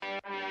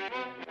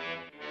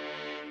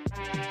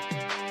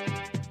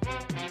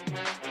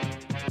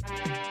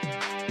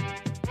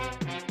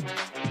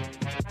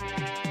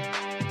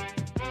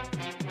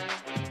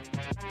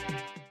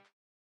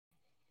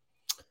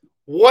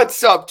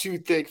What's up, Too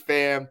Thick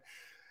fam?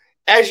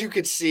 As you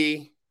can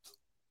see,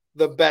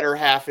 the better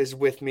half is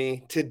with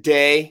me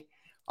today.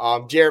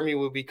 Jeremy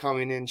will be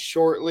coming in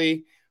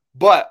shortly,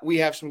 but we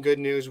have some good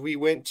news. We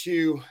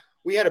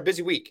had a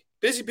busy week.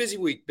 Busy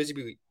week.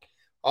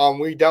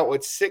 We dealt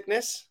with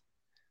sickness.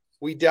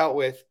 We dealt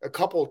with a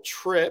couple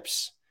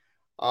trips.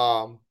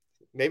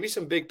 Maybe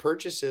some big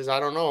purchases. I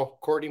don't know.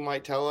 Courtney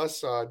might tell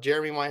us.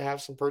 Jeremy might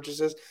have some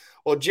purchases.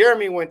 Well,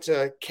 Jeremy went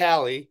to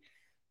Cali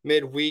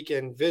midweek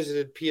and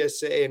visited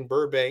PSA in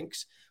Burbank.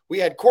 We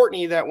had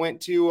Courtney that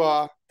went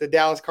to the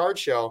Dallas Card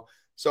Show.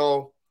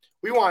 So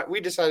we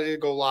decided to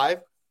go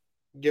live,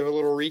 give a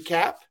little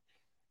recap,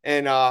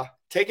 and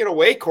take it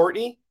away,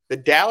 Courtney. The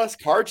Dallas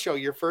Card Show,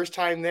 your first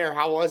time there.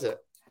 How was it?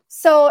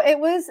 So it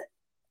was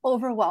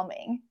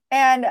overwhelming.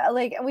 And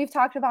like we've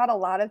talked about a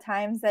lot of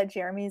times that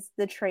Jeremy's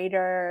the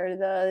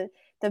trader,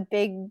 the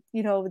big,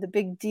 the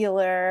big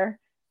dealer.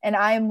 And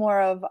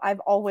I've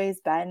always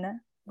been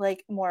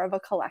like more of a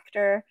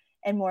collector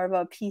and more of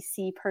a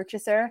PC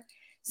purchaser.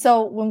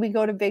 So when we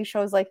go to big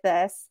shows like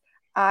this,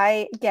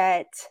 I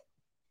don't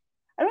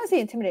want to say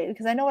intimidated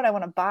because I know what I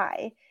want to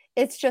buy.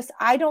 It's just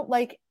I don't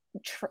like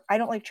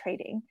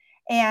trading.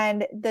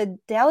 And the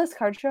Dallas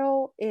Card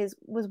Show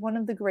was one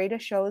of the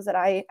greatest shows that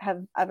I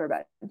have ever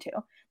been to.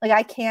 Like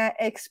I can't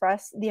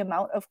express the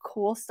amount of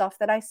cool stuff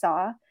that I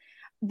saw,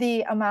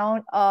 the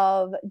amount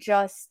of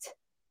just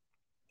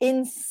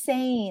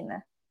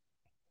insane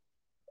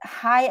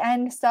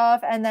high-end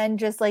stuff, and then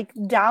just like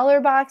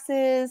dollar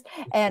boxes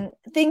and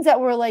things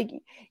that were like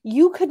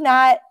you could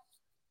not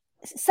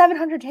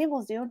 700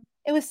 tables, dude.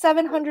 It was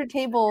 700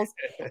 tables.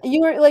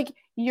 You were like,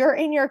 you're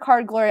in your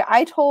card glory.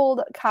 I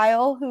told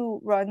Kyle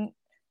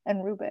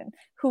and Ruben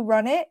who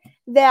run it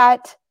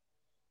that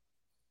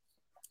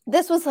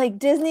this was like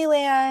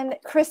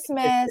Disneyland,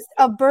 Christmas,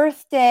 a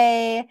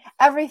birthday,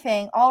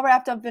 everything all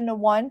wrapped up into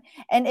one.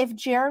 And if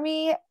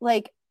Jeremy,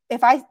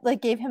 if I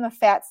gave him a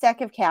fat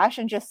stack of cash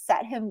and just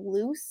set him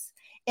loose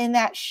in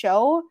that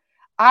show,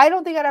 I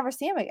don't think I'd ever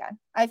see him again.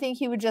 I think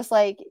he would just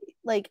like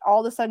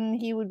all of a sudden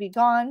he would be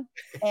gone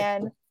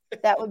and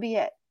that would be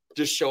it.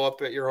 Just show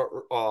up at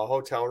your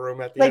hotel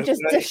room at the end of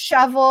the night.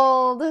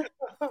 Disheveled,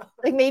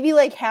 like maybe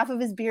like half of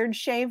his beard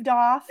shaved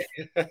off.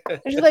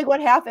 It's just like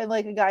what happened.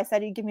 Like a guy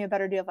said he'd give me a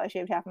better deal if I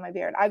shaved half of my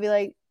beard. I'd be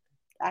like,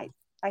 I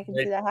can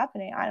see that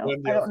happening. I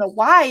don't know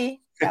why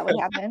that would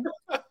happen.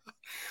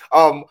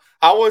 How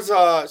was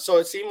so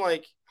it seemed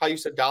like how you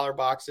said dollar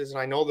boxes, and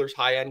I know there's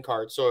high end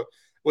cards. So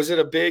was it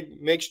a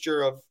big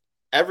mixture of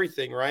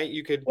everything, right?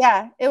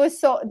 It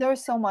was there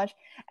was so much.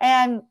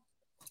 And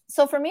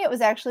so for me, it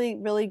was actually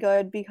really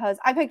good because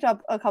I picked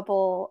up a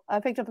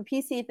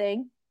PC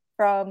thing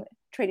from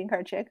Trading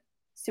Card Chick.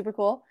 Super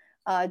cool.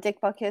 Dick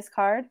Buckus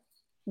card.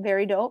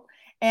 Very dope.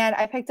 And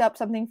I picked up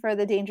something for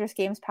the Dangerous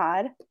Games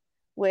pod,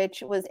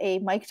 which was a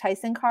Mike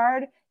Tyson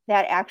card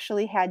that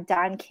actually had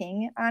Don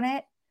King on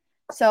it.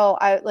 So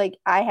I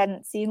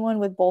hadn't seen one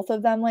with both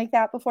of them like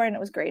that before, and it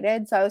was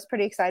graded. So I was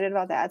pretty excited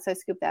about that. So I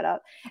scooped that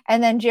up.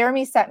 And then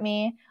Jeremy sent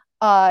me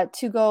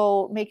to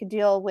go make a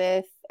deal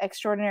with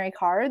Extraordinary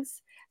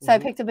Cards. So I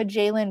picked up a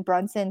Jalen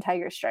Brunson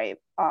Tiger Stripe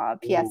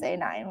PSA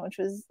 9, which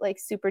was like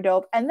super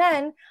dope. And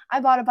then I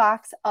bought a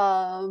box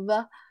of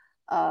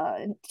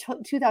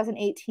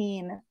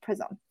 2018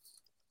 Prism.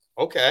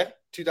 Okay,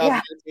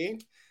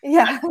 2018.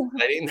 Yeah, that's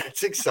exciting.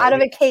 That's exciting. Out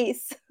of a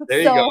case. There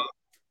you go.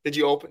 Did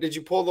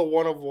you pull the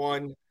one of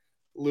one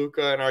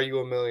Luca, and are you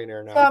a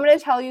millionaire now? So I'm going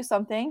to tell you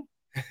something.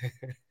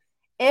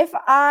 If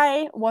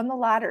I won the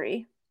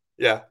lottery,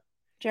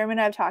 Jeremy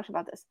and I have talked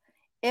about this.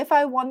 If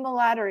I won the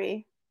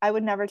lottery, I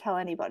would never tell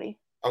anybody.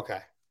 Okay.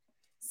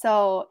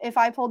 So if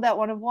I pulled that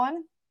one of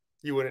one,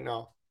 you wouldn't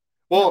know.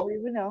 Well, we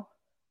would know.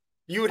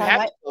 You would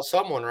have to tell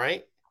someone,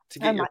 right, to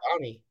get your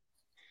bounty.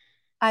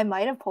 I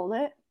might have pulled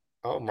it.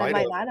 Oh, I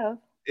might not have.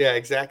 Yeah,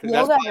 exactly.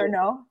 You'll never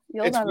know.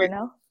 You'll never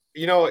know.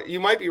 You know, you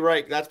might be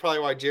right. That's probably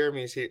why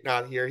Jeremy's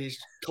not here. He's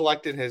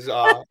collecting his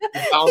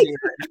bounty.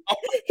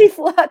 He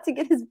flew out to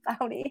get his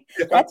bounty.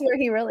 Yeah. That's where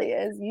he really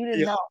is. You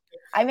didn't know.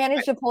 I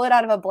managed to pull it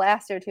out of a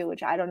blaster too,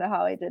 which I don't know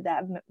how I did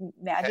that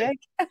magic.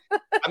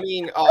 I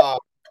mean,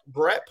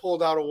 Brett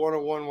pulled out a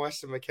 101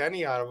 Weston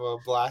McKinney out of a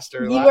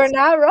blaster. You are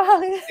not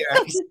wrong. Yeah,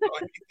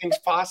 anything's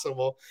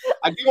possible.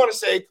 I do want to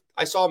say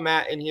I saw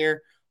Matt in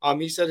here.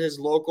 He said his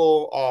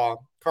local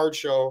card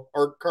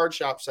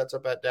shop sets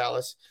up at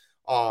Dallas.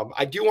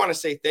 I do want to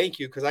say thank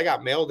you because I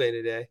got mail day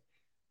today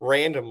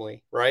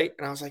randomly, right?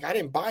 And I was like, I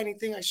didn't buy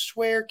anything. I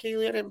swear,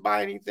 Kaylee, I didn't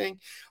buy anything.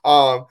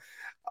 Nomar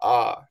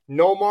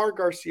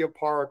Garcia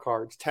Parra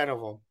cards, 10 of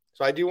them.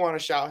 So I do want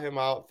to shout him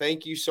out.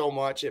 Thank you so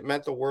much. It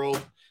meant the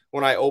world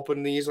when I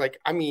opened these. Like,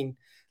 I mean,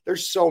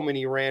 there's so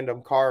many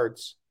random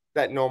cards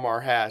that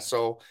Nomar has.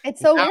 So it's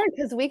so weird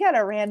because we got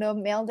a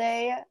random mail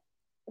day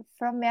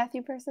from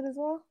Matthew Person as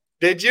well.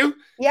 Did you?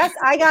 Yes,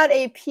 I got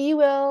a P.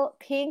 Will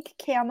pink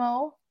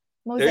camo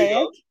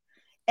mosaic,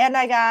 and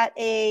I got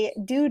a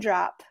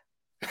Dewdrop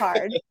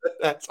card.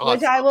 That's awesome.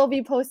 Which I will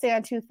be posting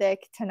on Too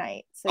Thick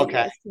tonight, so you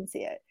guys can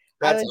see it.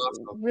 That's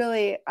awesome.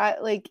 Really,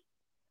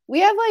 we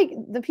have like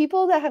the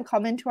people that have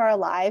come into our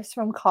lives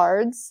from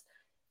cards.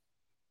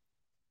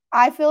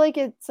 I feel like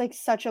it's like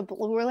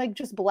we're like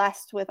just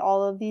blessed with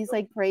all of these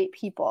like great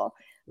people.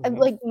 And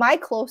like my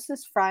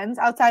closest friends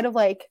outside of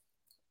like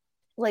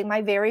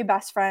my very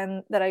best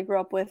friend that I grew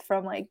up with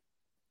from like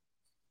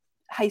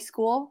high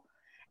school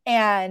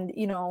and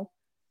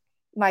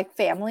my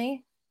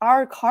family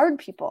are card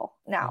people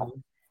now.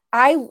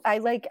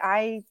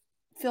 I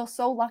feel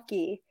so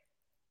lucky.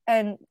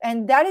 And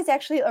that is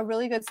actually a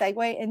really good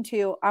segue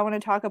into I want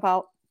to talk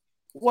about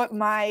what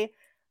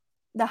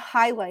the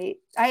highlight.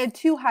 I had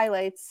two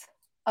highlights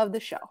of the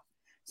show.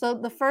 So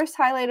the first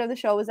highlight of the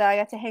show was that I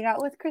got to hang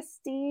out with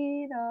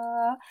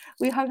Christina.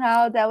 We hung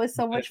out. That was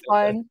so much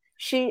fun.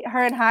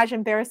 Her and Haj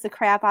embarrassed the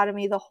crap out of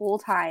me the whole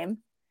time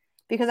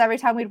because every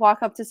time we'd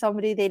walk up to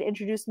somebody, they'd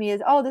introduce me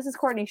as, oh, this is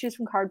Courtney. She's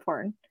from Card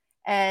Porn.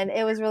 And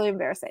it was really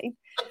embarrassing.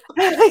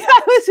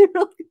 I was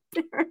really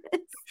embarrassed.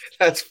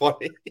 That's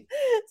funny.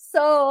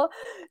 So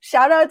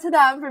shout out to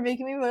them for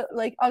making me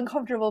like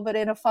uncomfortable, but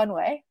in a fun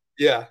way.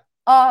 Yeah.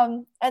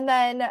 And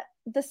then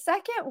the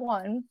second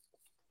one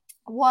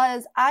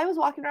was I was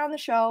walking around the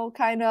show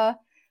kind of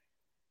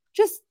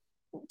just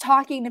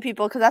talking to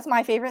people because that's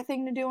my favorite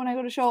thing to do when I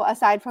go to show,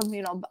 aside from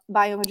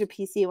buying a bunch of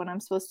PC when I'm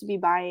supposed to be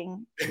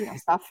buying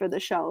stuff for the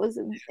shows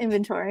and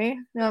inventory.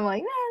 And I'm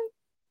like,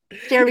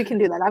 Jeremy can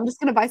do that. I'm just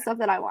gonna buy stuff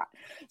that I want.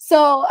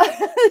 So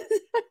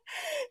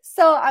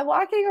I'm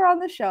walking around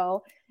the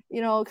show,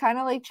 kind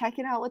of like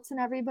checking out what's in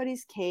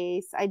everybody's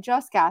case. I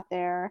just got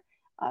there.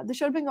 The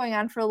show had been going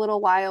on for a little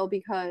while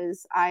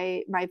because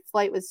my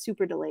flight was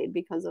super delayed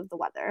because of the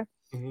weather.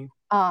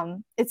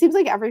 It seems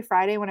like every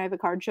Friday when I have a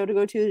card show to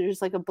go to, there's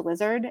just like a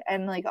blizzard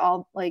and like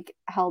all like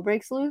hell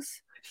breaks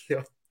loose.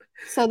 Yeah.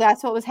 So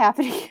that's what was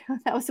happening.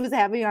 That was what was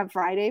happening on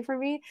Friday for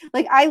me.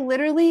 Like I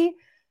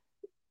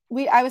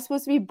was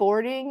supposed to be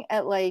boarding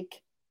at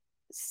like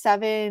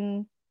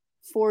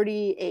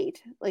 7:48,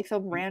 like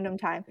some random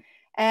time.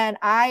 And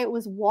I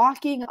was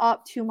walking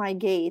up to my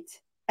gate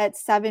at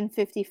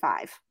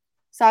 7:55.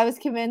 So I was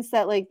convinced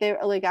that they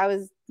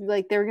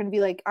were going to be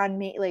like on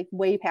me, like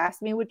way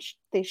past me, which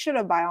they should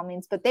have by all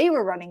means, but they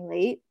were running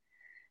late.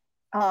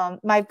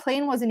 My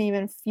plane wasn't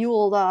even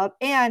fueled up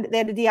and they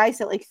had to de-ice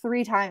it like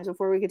 3 times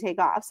before we could take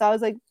off. So I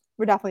was like,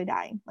 we're definitely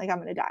dying. Like I'm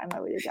going to die on my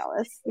way to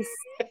Dallas.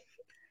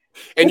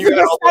 And you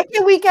the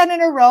second weekend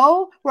in a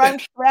row where I'm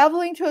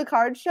traveling to a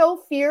card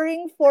show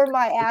fearing for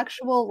my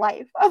actual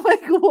life. I'm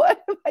like,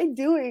 what am I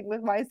doing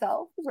with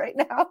myself right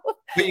now?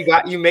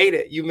 But you made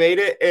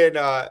it. And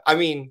I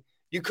mean,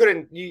 you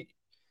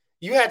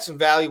had some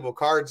valuable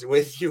cards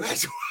with you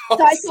as well.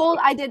 So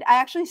I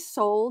actually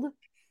sold.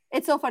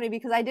 It's so funny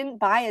because I didn't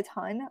buy a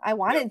ton. I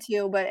wanted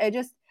to, but I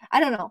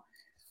don't know.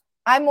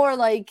 I'm more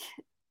like,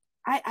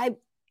 I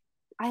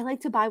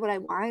like to buy what I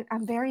want.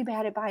 I'm very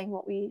bad at buying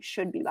what we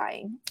should be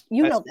buying.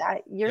 Know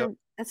that.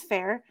 That's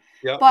fair.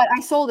 Yep. But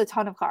I sold a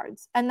ton of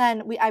cards. And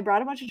then I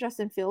brought a bunch of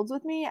Justin Fields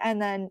with me. And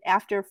then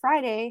after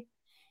Friday,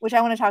 which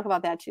I want to talk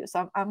about that too.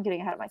 So I'm getting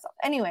ahead of myself.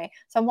 Anyway,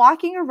 so I'm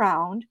walking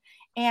around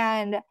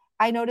and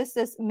I noticed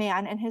this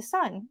man and his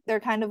son. They're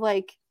kind of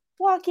like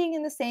walking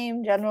in the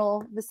same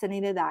general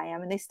vicinity that I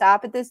am. And they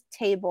stop at this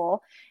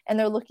table and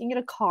they're looking at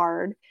a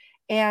card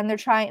and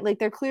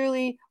they're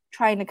clearly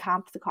trying to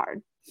comp the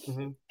card.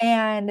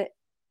 And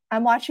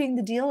I'm watching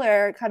the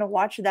dealer kind of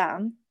watch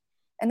them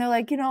and they're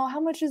like, how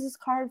much is this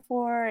card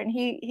for? And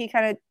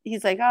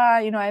he's like,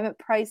 I haven't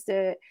priced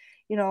it.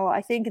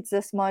 I think it's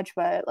this much,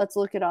 but let's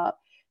look it up.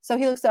 So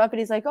he looks it up and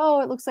he's like,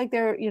 oh, it looks like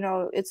they're,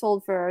 it's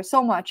sold for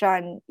so much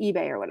on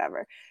eBay or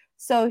whatever.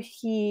 So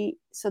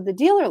the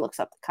dealer looks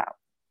up the comp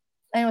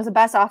and it was the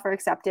best offer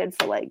accepted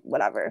for like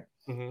whatever.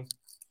 And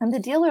the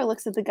dealer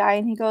looks at the guy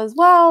and he goes,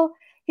 well,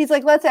 he's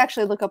like, let's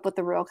actually look up what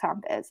the real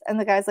comp is. And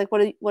the guy's like,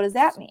 what does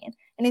that mean?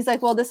 And he's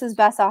like, well, this is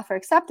best offer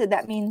accepted.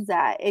 That means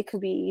that it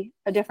could be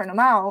a different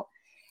amount.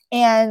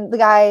 And the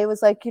guy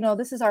was like,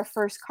 this is our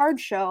first card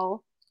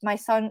show. My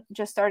son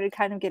just started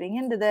kind of getting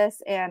into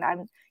this and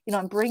I'm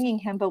bringing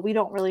him, but we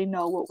don't really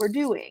know what we're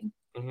doing.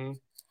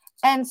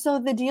 And so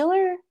the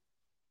dealer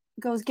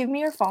goes, give me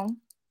your phone,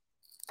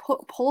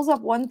 pulls up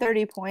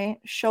 130 point,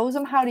 shows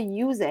him how to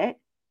use it,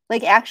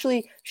 like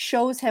actually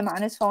shows him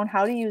on his phone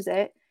how to use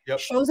it. Yep.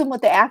 Shows him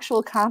what the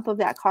actual comp of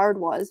that card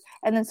was,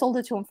 and then sold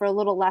it to him for a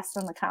little less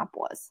than the comp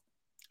was.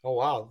 Oh,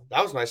 wow.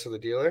 That was nice of the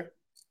dealer.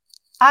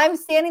 I'm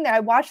standing there.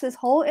 I watched this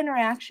whole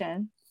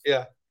interaction.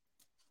 Yeah.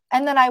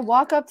 And then I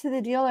walk up to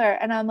the dealer,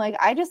 and I'm like,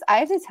 I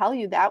have to tell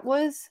you, that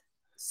was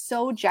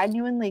so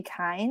genuinely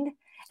kind.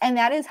 And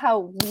that is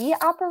how we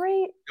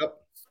operate. Yep.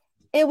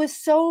 It was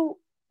so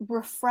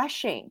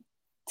refreshing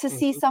to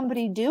see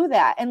somebody do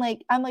that. And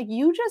I'm like,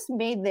 you just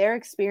made their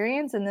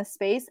experience in this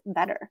space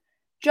better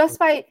just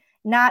by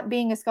not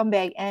being a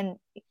scumbag. And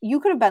you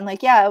could have been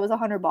like, yeah, it was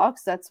 $100.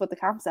 That's what the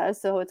comp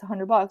says. So it's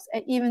 $100,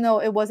 even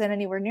though it wasn't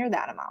anywhere near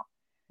that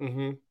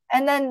amount.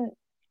 And then,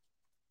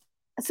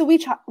 so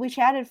we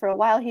chatted for a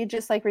while. He had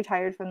just like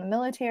retired from the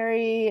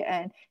military,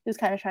 and he was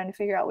kind of trying to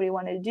figure out what he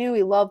wanted to do.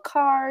 He loved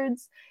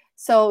cards.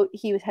 So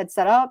he had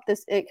set up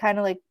this, it kind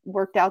of like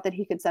worked out that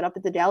he could set up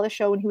at the Dallas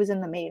show when he was in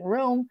the main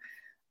room.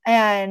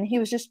 And he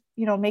was just,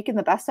 you know, making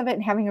the best of it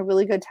and having a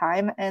really good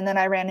time. And then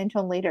I ran into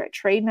him later at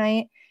trade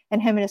night,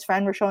 and him and his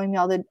friend were showing me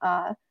all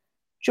the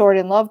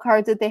Jordan Love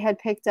cards that they had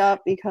picked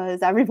up,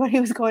 because everybody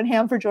was going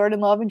ham for Jordan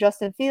Love and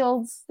Justin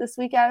Fields this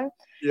weekend.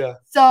 Yeah.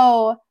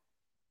 So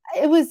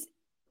it was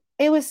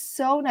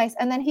so nice.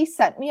 And then he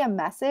sent me a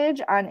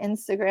message on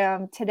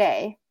Instagram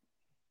today,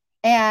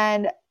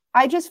 and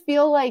I just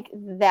feel like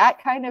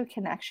that kind of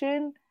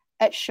connection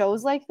at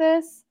shows like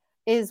this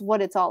is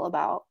what it's all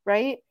about,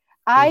 right?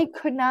 I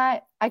could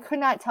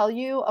not tell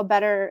you a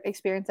better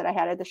experience that I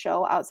had at the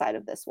show outside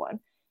of this one.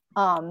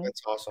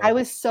 That's awesome.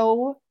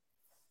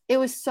 It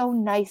was so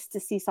nice to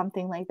see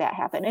something like that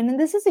happen. And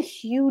this is a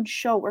huge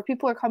show where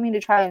people are coming to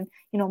try and,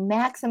 you know,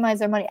 maximize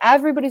their money.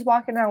 Everybody's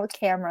walking around with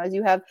cameras.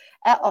 You have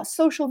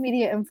social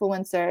media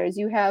influencers.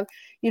 You have,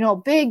 you know,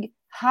 big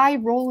high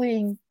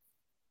rolling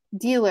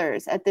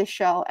dealers at this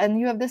show. And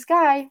you have this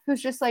guy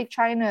who's just like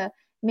trying to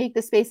make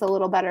the space a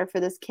little better for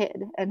this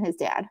kid and his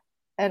dad.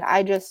 And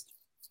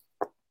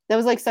that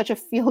was like such a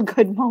feel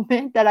good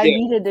moment that I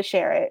needed to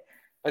share it.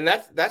 And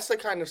that's the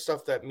kind of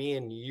stuff that me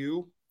and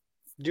you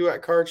do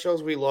at card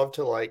shows. Me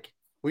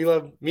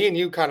and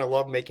you kind of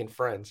love making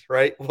friends,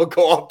 right? We'll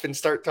go up and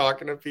start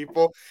talking to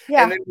people.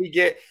 Yeah. And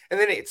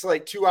then it's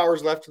like 2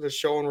 hours left of the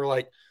show, and we're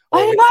like,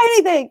 I didn't buy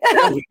anything.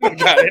 We haven't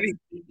got anything.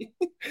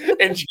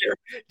 And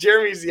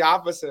Jeremy's the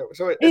opposite.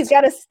 So he's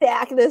got a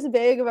stack this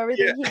big of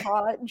everything he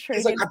bought and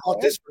traded. He's like, I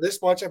bought this for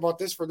this much. I bought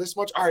this for this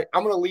much. All right,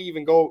 I'm gonna leave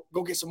and go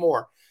get some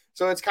more.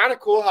 So it's kind of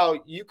cool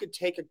how you could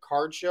take a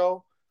card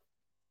show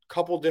a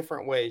couple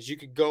different ways. You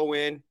could go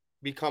in,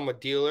 become a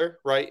dealer,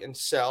 right, and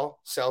sell.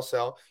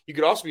 You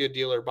could also be a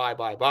dealer, buy.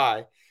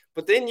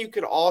 But then you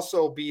could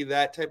also be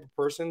that type of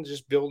person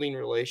just building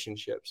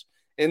relationships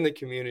in the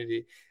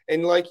community.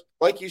 And like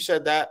you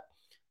said,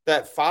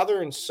 that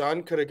father and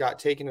son could have got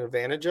taken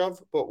advantage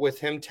of, but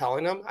with him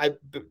telling them,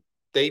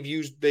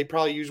 they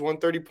probably used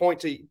 130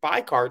 point to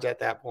buy cards at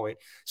that point.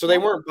 So they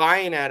weren't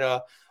buying at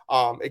a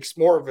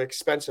more of an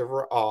expensive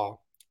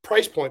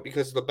price point,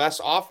 because the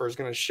best offer is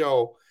going to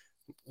show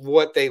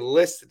what they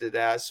listed it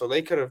as. So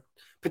they could have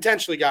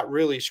potentially got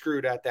really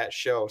screwed at that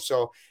show.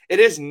 So it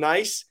is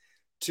nice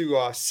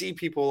to see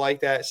people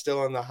like that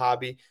still in the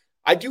hobby.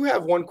 I do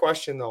have one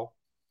question though.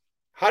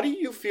 How do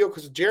you feel?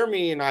 Because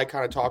Jeremy and I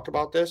kind of talked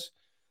about this,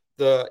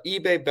 the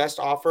eBay best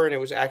offer, and it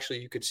was actually,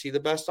 you could see the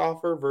best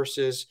offer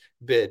versus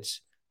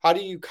bids. How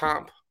would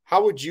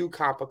you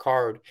comp a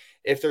card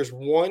if there's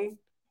one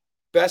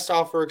best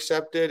offer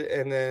accepted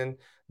and then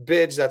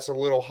bids that's a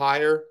little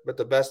higher, but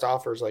the best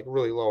offer is like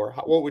really lower?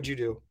 What would you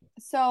do?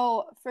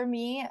 So for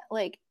me,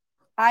 like,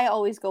 I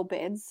always go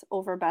bids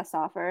over best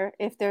offer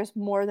if there's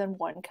more than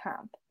one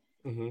comp.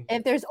 Mm-hmm.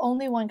 If there's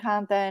only one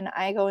comp, then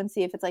I go and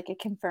see if it's like a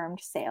confirmed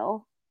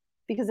sale.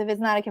 Because if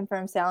it's not a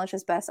confirmed sale, it's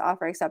just best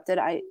offer accepted,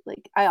 I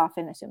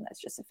often assume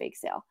that's just a fake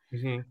sale.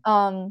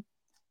 Mm-hmm.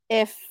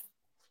 If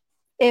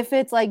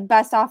it's like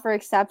best offer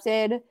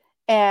accepted,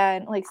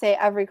 and like say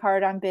every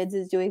card on bids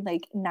is doing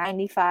like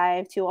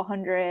 95 to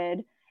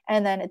 100,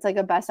 and then it's like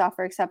a best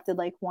offer accepted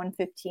like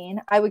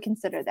 115, I would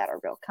consider that a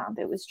real comp.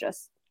 It was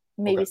just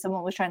maybe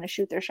someone was trying to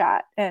shoot their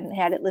shot and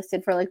had it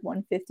listed for like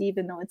 150,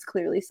 even though it's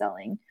clearly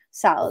selling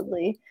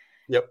solidly.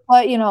 Yep.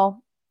 But you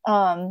know,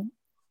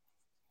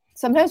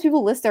 sometimes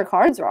people list their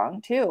cards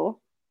wrong too.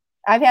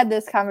 I've had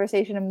this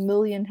conversation a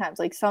million times.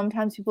 Like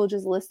sometimes people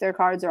just list their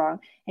cards wrong,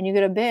 and you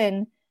get a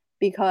bin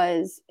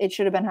because it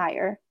should have been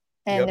higher,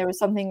 and there was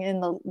something in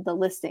the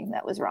listing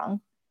that was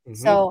wrong. Mm-hmm.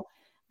 So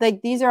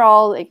like these are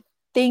all like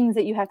things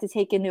that you have to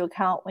take into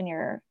account when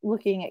you're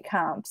looking at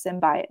comps and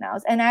buy it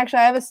nows. And actually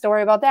I have a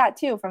story about that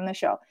too from the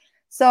show.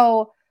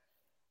 So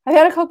I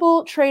had a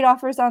couple trade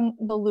offers on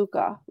the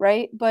Luka,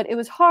 right? But it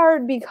was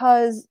hard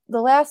because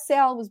the last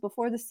sale was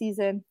before the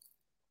season.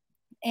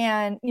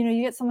 And, you know,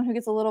 you get someone who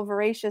gets a little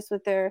voracious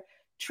with their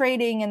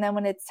trading, and then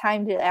when it's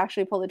time to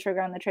actually pull the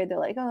trigger on the trade, they're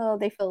like, oh,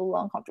 they feel a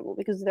little uncomfortable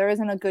because there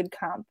wasn't a good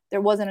comp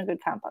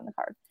on the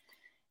card.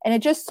 And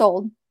it just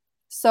sold.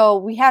 So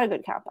we had a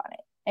good comp on it.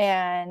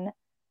 And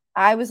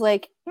I was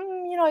like,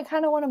 you know, I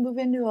kind of want to move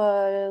into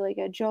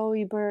a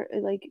Joey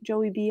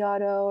B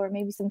auto, or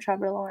maybe some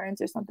Trevor Lawrence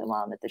or something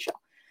while I'm at the show.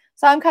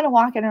 So I'm kind of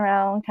walking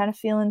around, kind of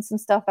feeling some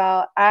stuff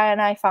out,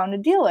 and I found a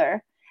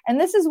dealer. And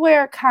this is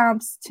where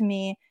comps to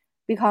me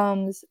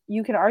becomes,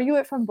 you can argue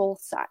it from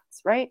both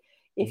sides, right?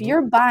 If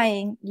you're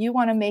buying, you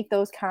want to make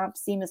those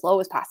comps seem as low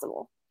as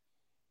possible.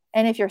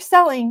 And if you're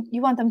selling,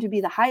 you want them to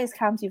be the highest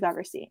comps you've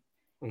ever seen.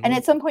 Mm-hmm. And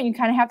at some point you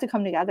kind of have to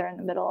come together in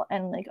the middle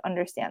and like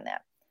understand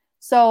that.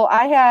 So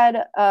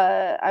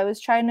I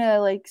was trying to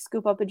like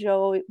scoop up a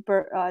Joe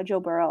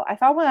Burrow. I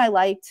found one I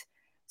liked.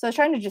 So I was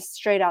trying to just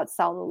straight out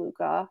sell the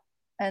Luka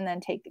and then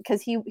take it,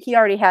 because he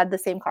already had the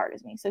same card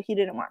as me. So he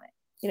didn't want it.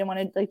 He didn't want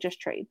to like just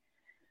trade.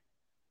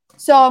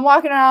 So I'm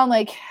walking around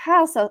like,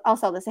 I'll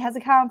sell this. It has a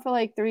comp for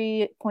like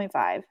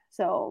 3.5.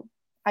 So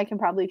I can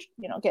probably,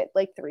 get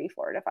like 3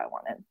 for it if I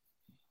wanted.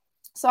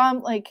 So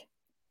I'm like,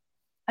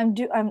 I'm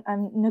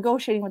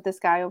negotiating with this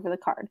guy over the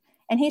card,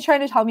 and he's trying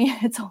to tell me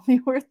it's only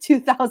worth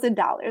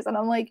 $2,000. And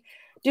I'm like,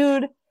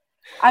 dude,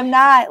 I'm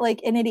not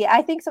like an idiot.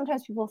 I think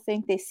sometimes people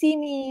think they see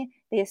me,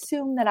 they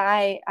assume that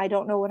I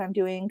don't know what I'm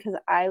doing, because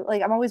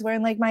I'm always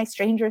wearing like my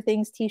Stranger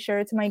Things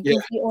t-shirts and my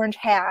goofy orange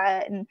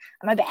hat and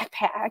my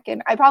backpack,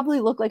 and I probably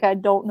look like I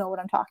don't know what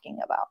I'm talking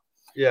about.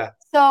 Yeah.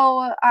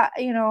 So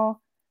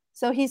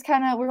so he's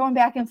we're going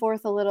back and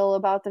forth a little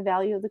about the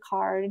value of the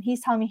card, and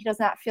he's telling me he does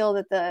not feel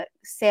that the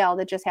sale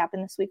that just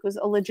happened this week was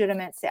a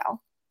legitimate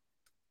sale.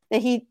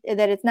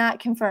 That it's not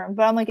confirmed.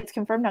 But I'm like, it's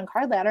confirmed on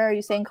Card Ladder. Are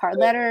you saying Card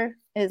Ladder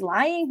is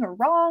lying or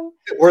wrong?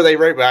 Were they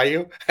right by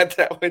you at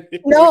that one?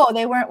 No,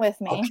 they weren't with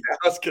me. Okay,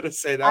 I was gonna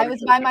say that. I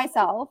was by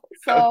myself.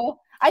 So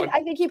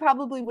I think he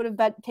probably would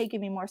have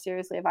taken me more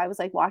seriously if I was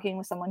like walking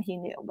with someone he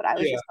knew, but I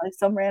was just like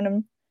some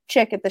random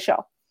chick at the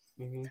show.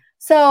 Mm-hmm.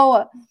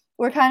 So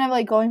we're kind of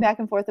like going back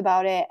and forth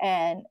about it,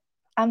 and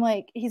I'm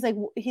like, he's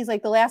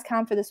like the last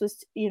comp for this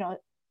was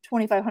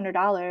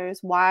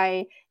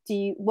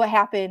 $2,500. What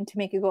happened to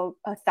make it go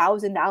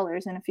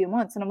 $1,000 in a few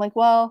months? And I'm like,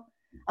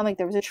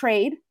 there was a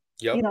trade.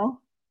 Yep.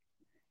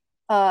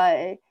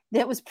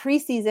 That was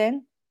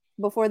preseason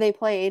before they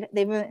played.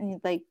 They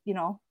went like,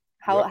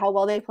 how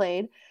well they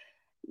played.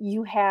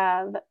 You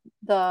have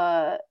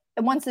and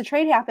once the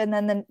trade happened,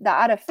 then the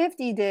out of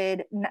 50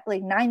 did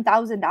like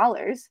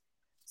 $9,000.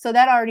 So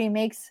that already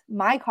makes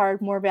my card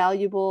more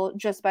valuable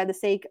just by the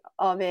sake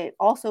of it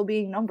also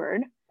being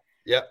numbered.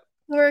 Yep.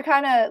 We were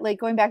kind of like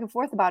going back and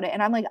forth about it,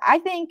 and I'm like, I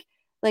think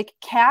like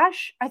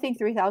cash, I think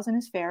 3,000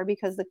 is fair,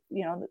 because the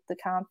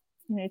comp,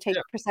 take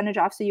percentage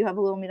off, so you have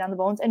a little meat on the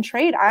bones. And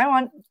trade, I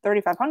want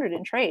 3,500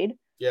 in trade.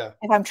 Yeah.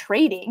 If I'm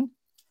trading.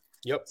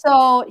 Yep.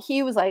 So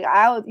he was like,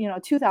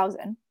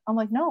 2,000. I'm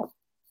like, no.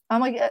 I'm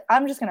like,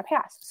 I'm just gonna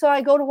pass. So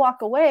I go to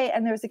walk away,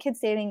 and there's a kid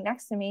standing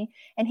next to me,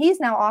 and he's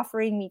now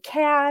offering me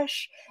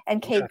cash and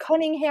Cade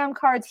Cunningham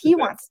cards. He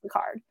wants the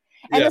card.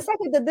 And the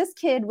second that this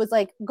kid was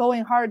like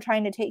going hard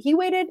trying to he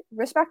waited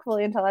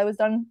respectfully until I was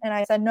done, and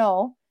I said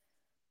no.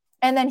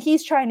 And then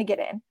he's trying to get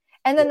in.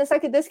 And then the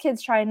second this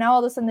kid's trying, now all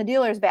of a sudden the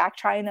dealer's back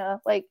trying to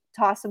like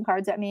toss some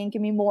cards at me and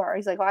give me more.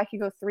 He's like, well, I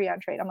could go 3 on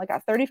trade. I'm like, I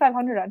have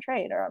 3,500 on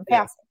trade, or I'm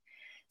passing.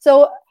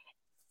 So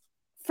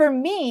for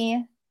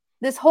me,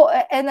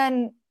 and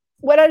then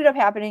what ended up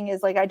happening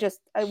is like,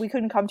 we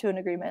couldn't come to an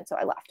agreement. So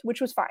I left, which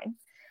was fine.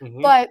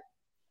 Mm-hmm. But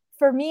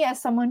for me, as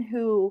someone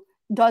who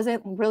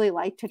doesn't really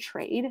like to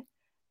trade,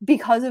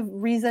 because of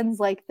reasons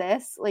like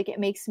this, like it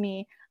makes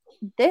me,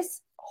 this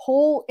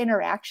whole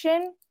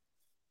interaction,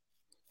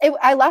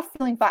 I left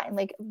feeling fine,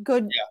 like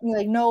good,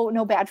 like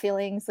no bad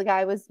feelings. The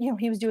guy was,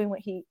 he was doing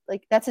what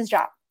that's his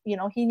job.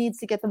 He needs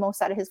to get the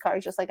most out of his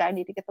cards, just like I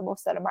need to get the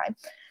most out of mine.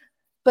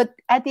 But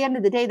at the end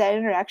of the day, that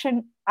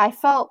interaction, I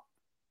felt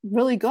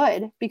really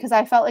good, because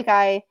I felt like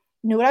I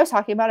knew what I was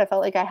talking about. I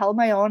felt like I held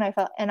my own.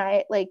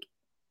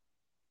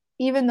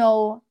 Even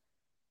though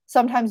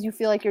sometimes you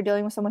feel like you're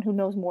dealing with someone who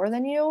knows more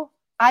than you,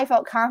 I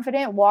felt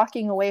confident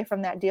walking away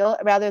from that deal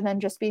rather than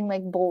just being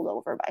like bowled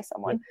over by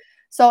someone. Yeah.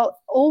 So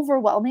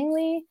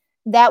overwhelmingly,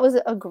 that was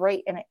a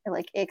great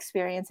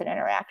experience and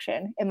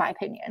interaction, in my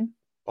opinion.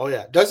 Oh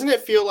yeah. Doesn't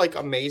it feel like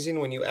amazing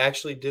when you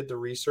actually did the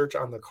research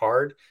on the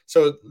card?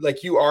 So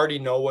like you already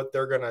know what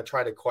they're going to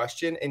try to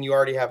question, and you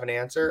already have an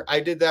answer. I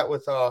did that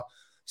with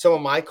some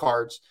of my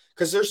cards,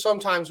 because there's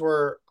sometimes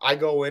where I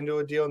go into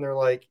a deal and they're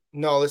like,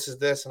 no, this is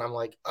this. And I'm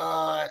like,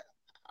 I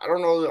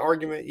don't know the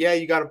argument. Yeah,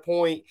 you got a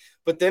point.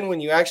 But then when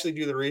you actually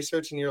do the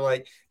research and you're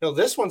like, no,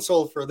 this one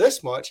sold for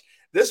this much,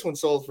 this one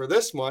sold for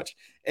this much,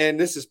 and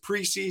this is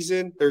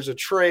preseason, there's a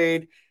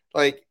trade.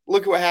 Like,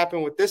 look at what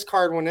happened with this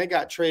card when they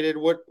got traded,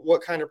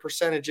 what kind of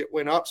percentage it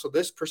went up. So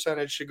this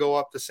percentage should go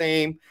up the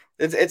same.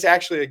 It's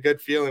actually a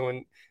good feeling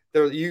when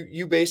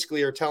you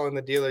basically are telling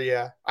the dealer,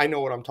 yeah, I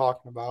know what I'm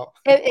talking about.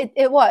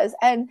 It was.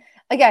 And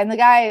again, the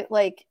guy,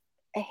 like,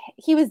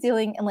 he was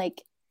dealing in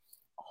like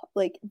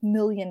 $1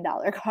 million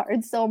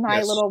cards. So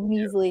my little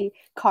measly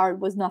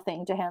card was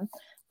nothing to him.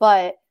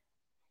 But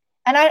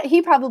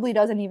he probably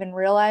doesn't even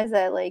realize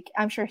that, like,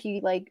 I'm sure he,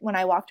 like, when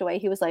I walked away,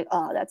 he was like,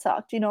 oh, that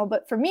sucked,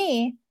 but for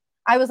me,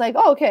 I was like,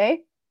 oh,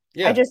 okay.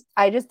 Yeah.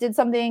 I just did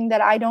something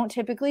that I don't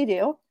typically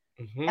do,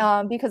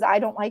 because I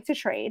don't like to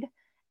trade.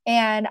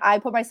 And I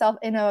put myself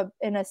in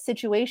a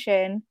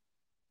situation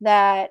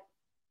that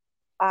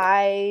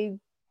I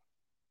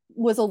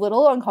was a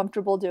little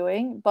uncomfortable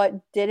doing, but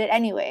did it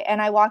anyway.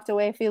 And I walked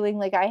away feeling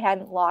like I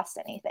hadn't lost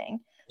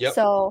anything. Yep.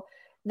 So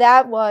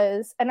that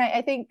was, and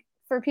I think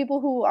for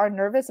people who are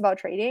nervous about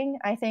trading,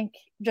 I think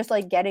just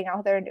like getting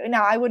out there and doing.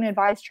 Now, I wouldn't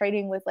advise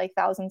trading with like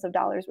thousands of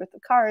dollars worth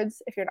of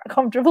cards if you're not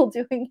comfortable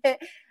doing it.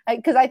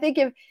 Because I think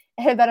if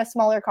it had been a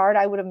smaller card,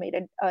 I would have made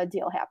a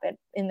deal happen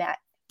in that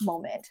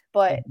moment.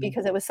 But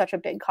because it was such a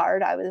big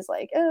card, I was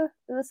like,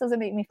 this doesn't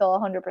make me feel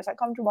 100%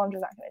 comfortable. I'm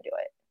just not going to do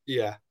it.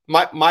 Yeah.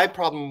 My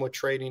problem with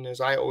trading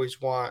is I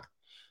always want,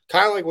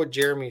 kind of like what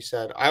Jeremy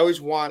said, I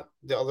always want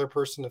the other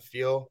person to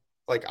feel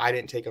like I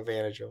didn't take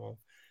advantage of them.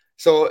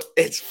 So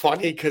it's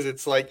funny because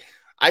it's like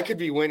I could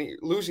be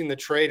losing the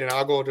trade, and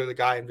I'll go to the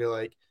guy and be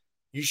like,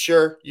 you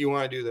sure you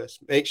want to do this?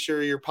 Make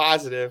sure you're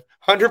positive,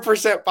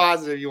 100%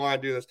 positive you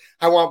want to do this.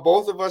 I want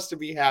both of us to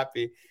be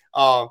happy.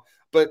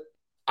 But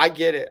I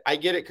get it. I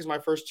get it because my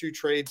first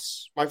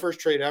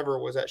trade ever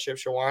was at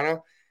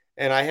Shipshawana,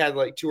 and I had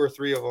like 2 or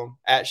 3 of them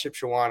at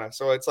Shipshawana.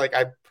 So it's like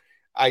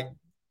I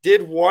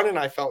did one and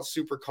I felt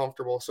super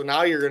comfortable. So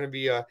now you're going to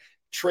be a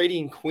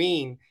trading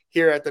queen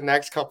here at the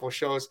next couple of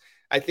shows.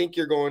 I think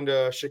you're going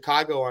to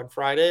Chicago on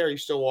Friday. Are you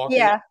still walking?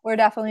 Yeah, we're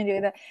definitely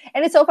doing that.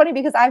 And it's so funny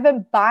because I've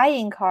been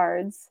buying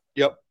cards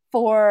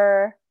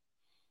for,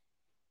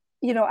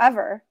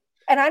 ever.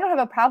 And I don't have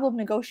a problem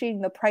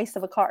negotiating the price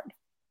of a card.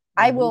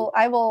 Mm-hmm.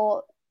 I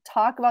will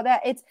talk about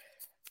that. It's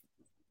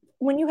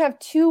when you have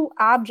 2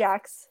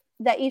 objects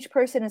that each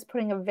person is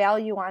putting a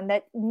value on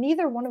that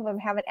neither one of them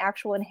have an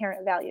actual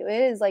inherent value.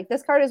 It is like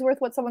this card is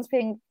worth what someone's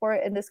paying for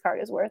it and this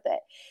card is worth it.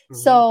 Mm-hmm.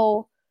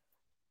 So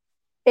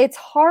it's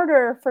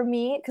harder for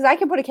me because I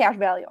can put a cash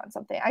value on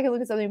something. I can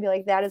look at something and be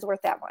like, that is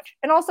worth that much.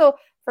 And also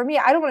for me,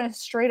 I don't want to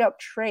straight up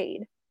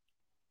trade,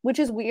 which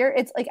is weird.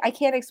 It's like, I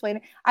can't explain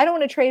it. I don't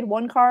want to trade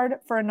one card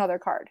for another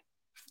card.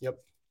 Yep.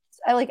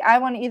 I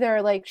want to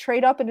either like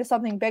trade up into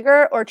something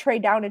bigger or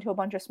trade down into a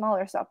bunch of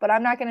smaller stuff, but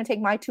I'm not going to take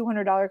my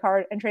 $200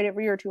 card and trade it for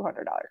your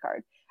 $200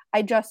 card.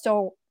 I just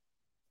don't,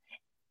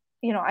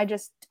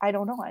 I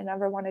don't know. I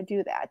never want to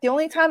do that. The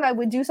only time I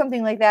would do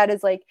something like that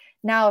is like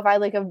now if I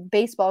like a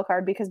baseball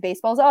card because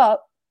baseball's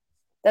up,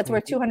 that's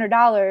worth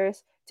 $200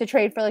 to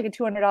trade for like a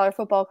 $200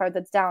 football card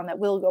that's down that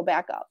will go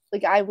back up.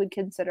 Like I would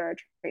consider a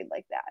trade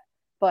like that,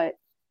 but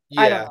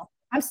I don't know.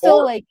 I'm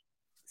still like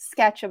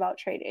sketch about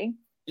trading.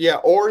 Yeah.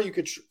 Or you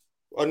could,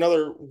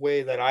 another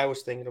way that I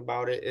was thinking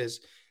about it is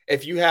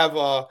if you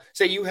have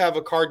say you have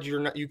a card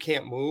you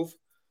can't move,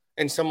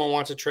 and someone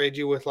wants to trade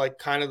you with like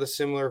kind of the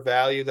similar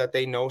value that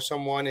they know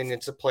someone, and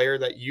it's a player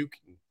that you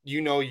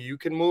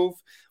can move,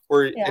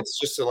 where it's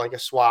just like a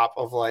swap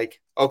of like,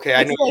 okay,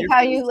 it's I know like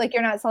how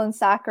you're not selling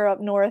soccer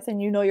up north,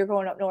 and you're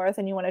going up north,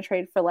 and you want to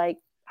trade for like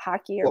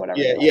hockey or whatever.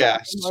 Yeah,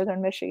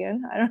 Northern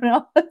Michigan. I don't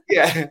know.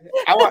 Yeah,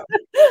 I want.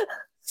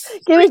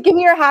 Give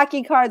me your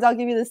hockey cards. I'll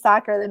give you the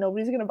soccer that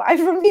nobody's going to buy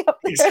from me up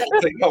there.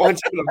 Exactly. No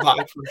one's going to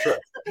buy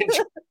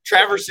from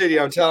Traverse City.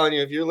 I'm telling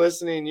you, if you're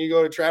listening, you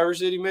go to Traverse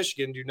City,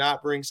 Michigan, do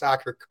not bring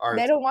soccer cards.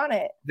 They don't want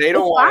it. They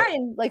don't want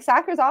it. Like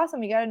soccer's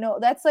awesome. You got to know.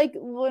 That's like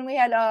when we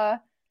had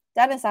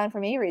Dennis on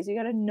from A-Rays. You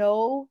got to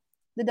know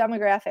the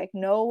demographic,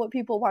 know what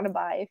people want to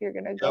buy if you're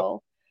going to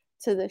go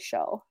to the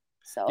show.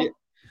 So,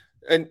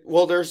 and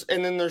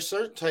then there's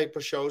certain type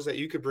of shows that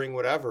you could bring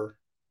whatever,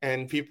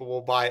 and people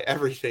will buy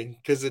everything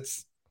because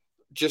it's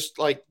just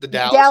like the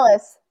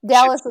Dallas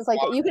is like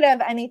that. You could have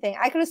anything.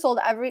 I could have sold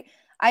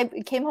I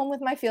came home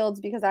with my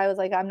Fields because I was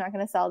like, I'm not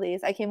going to sell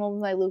these. I came home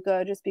with my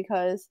Luka just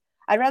because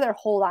I'd rather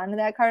hold on to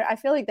that card. I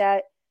feel like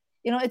that,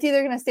 it's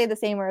either going to stay the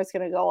same or it's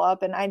going to go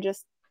up. And I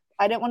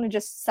didn't want to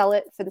just sell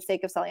it for the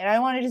sake of selling it. I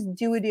want to just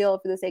do a deal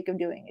for the sake of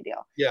doing a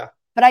deal. Yeah.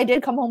 But I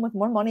did come home with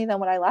more money than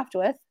what I left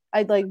with.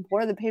 I'd like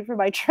more than paid for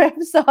my trip,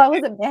 so I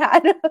wasn't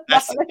mad.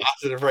 That's the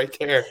positive right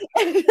there.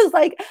 It's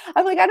like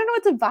I'm like, I don't know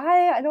what to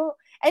buy. I don't.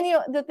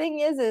 And the thing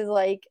is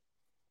like,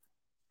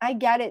 I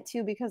get it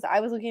too because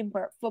I was looking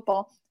for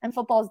football and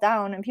football's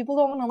down, and people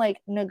don't want to like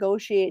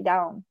negotiate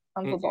down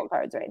on football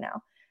cards right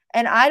now.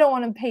 And I don't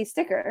want to pay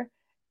sticker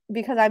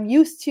because I'm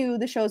used to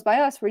the shows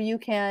by us where you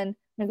can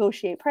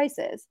negotiate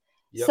prices.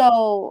 Yep.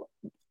 So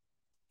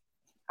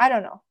I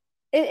don't know.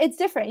 It's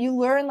different. You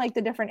learn like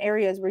the different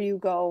areas where you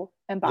go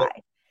and buy.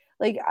 Yep.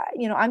 Like,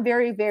 I'm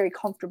very, very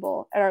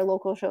comfortable at our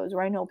local shows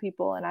where I know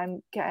people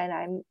and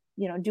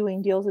I'm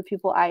doing deals with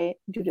people I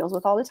do deals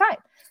with all the time.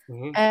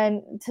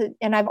 Mm-hmm.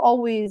 And I've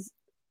always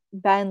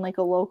been like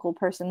a local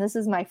person. This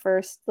is my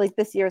first, like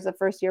this year is the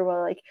first year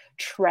where I like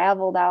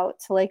traveled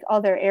out to like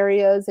other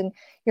areas and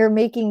you're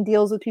making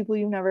deals with people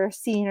you've never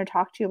seen or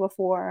talked to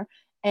before.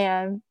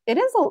 And it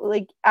is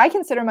like, I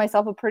consider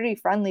myself a pretty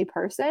friendly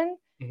person.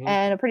 Mm-hmm.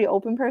 And a pretty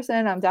open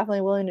person. I'm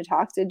definitely willing to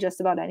talk to just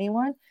about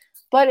anyone,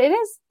 but it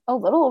is a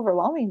little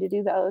overwhelming to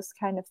do those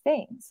kind of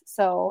things.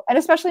 So, and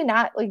especially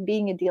not like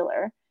being a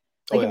dealer.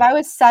 Like if I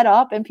was set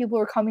up and people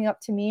were coming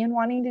up to me and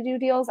wanting to do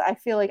deals, I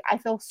feel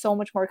so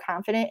mumuch more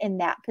confident in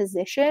that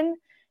position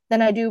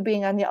than I do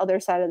being on the other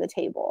side of the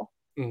table.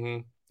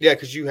 Mm-hmm. Yeah,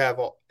 because you have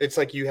all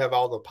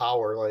the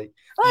power. Like,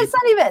 well, it's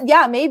not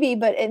even, maybe,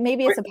 but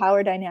maybe it's a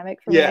power dynamic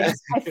for me.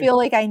 I feel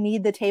like I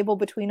need the table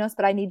between us,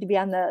 but I need to be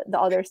on the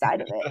other side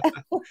of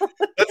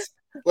it.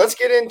 Let's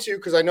get into,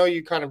 because I know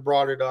you kind of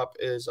brought it up,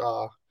 is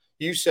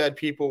you said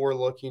people were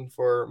looking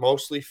for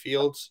mostly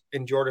Fields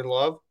and Jordan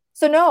Love.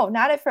 So no,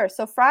 not at first.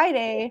 So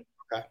Friday,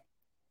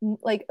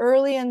 like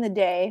early in the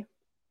day,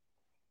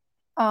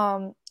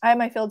 I had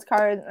my Fields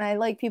card, and I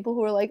like people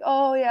who were like,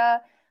 oh yeah.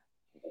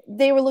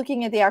 They were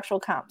looking at the actual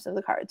comps of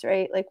the cards,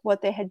 right? Like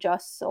what they had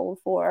just sold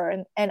for.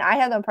 And I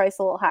had them priced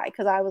a little high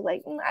because I was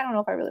like, I don't know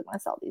if I really want to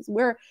sell these.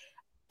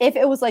 If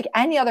it was like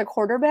any other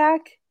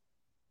quarterback,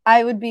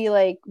 I would be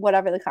like,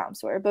 whatever the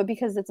comps were. But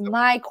because it's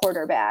my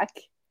quarterback,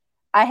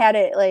 I had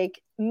it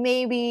like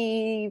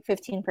maybe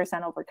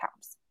 15% over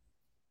comps.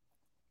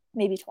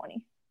 maybe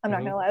 20. I'm not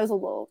Mm-hmm. gonna lie, I was a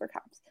little over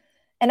comps.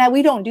 And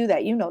we don't do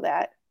that, you know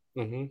that.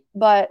 Mm-hmm.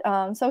 But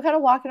so kind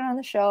of walking around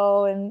the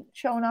show and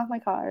showing off my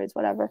cards,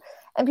 whatever.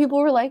 And people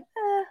were like,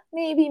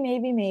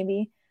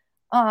 maybe.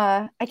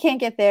 I can't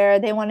get there.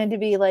 They wanted to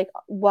be like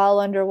well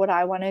under what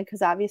I wanted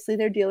because obviously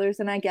they're dealers,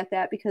 and I get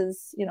that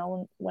because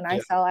when I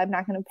sell, I'm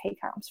not going to pay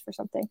comps for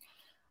something.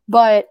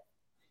 But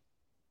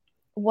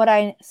what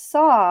I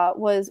saw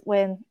was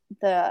when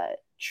the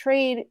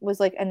trade was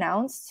like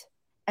announced,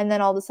 and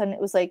then all of a sudden it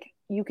was like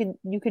you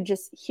could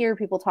just hear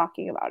people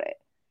talking about it.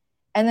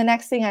 And the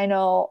next thing I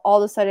know,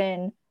 all of a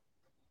sudden,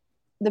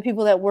 the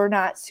people that were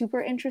not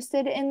super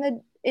interested in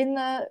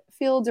the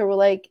fields or were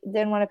like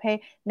didn't want to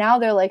pay, now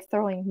they're like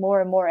throwing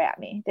more and more at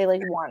me. They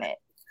like want it.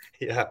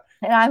 Yeah.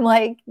 And I'm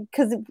like,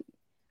 because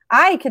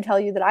I can tell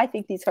you that I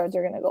think these cards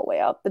are going to go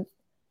way up, but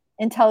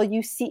until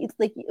you see,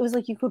 like, it was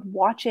like you could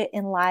watch it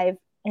in live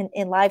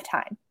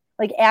time,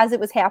 like as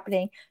it was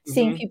happening,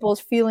 seeing people's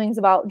feelings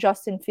about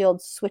Justin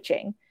Fields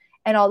switching.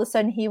 And all of a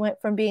sudden he went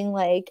from being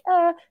like,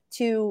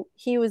 to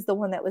he was the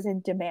one that was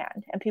in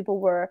demand, and people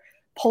were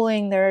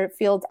pulling their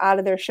Fields out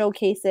of their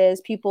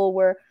showcases. People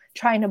were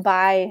trying to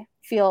buy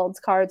Fields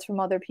cards from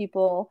other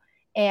people,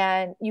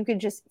 and you could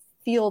just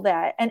feel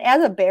that. And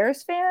as a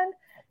Bears fan,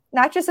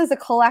 not just as a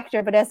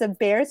collector, but as a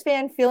Bears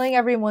fan, feeling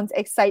everyone's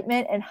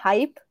excitement and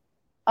hype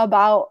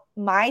about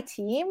my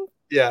team,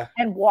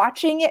 and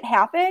watching it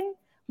happen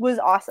was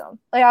awesome.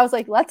 Like, I was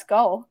like, let's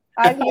go.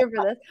 I'm here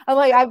for this. I'm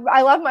like,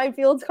 I left my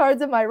Fields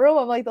cards in my room.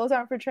 I'm like, those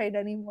aren't for trade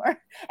anymore.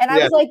 And I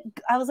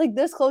was like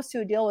this close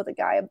to a deal with a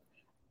guy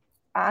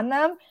on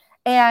them,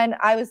 and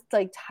I was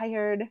like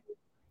tired,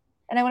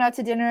 and I went out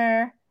to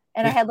dinner,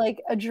 and I had like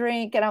a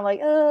drink, and I'm like,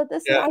 I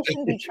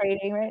shouldn't be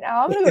trading right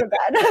now. I'm gonna go to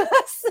bed.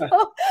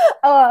 So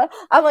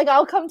I'm like,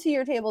 I'll come to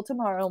your table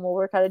tomorrow and we'll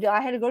work out a deal.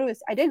 I did go to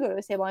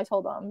his table. I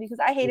told him, because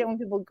I hate it when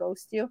people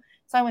ghost you.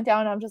 So I went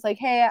down and I'm just like,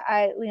 hey,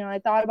 I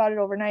thought about it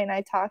overnight, and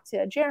I talked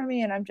to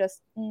Jeremy, and I'm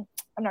just I'm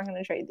not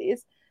gonna trade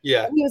these.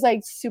 Yeah. And he was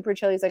like super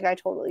chill. He's like, I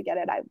totally get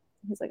it.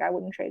 He's like, I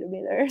wouldn't trade him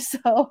either.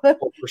 So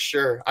for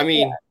sure. I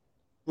mean,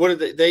 what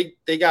did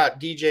they got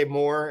DJ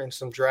Moore and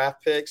some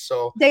draft picks,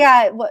 so they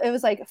got it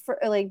was like for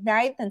like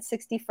 9th and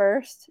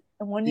 61st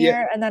in one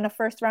year, and then a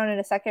first round and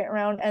a second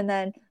round, and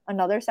then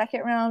another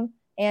second round,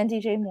 and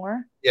DJ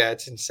Moore. Yeah,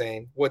 it's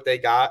insane what they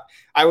got.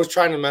 I was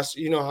trying to mess,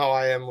 you know how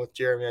I am with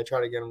Jeremy. I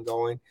try to get him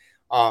going.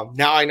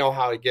 Now I know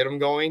how to get him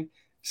going.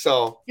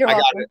 So You're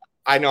welcome. got it.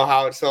 I know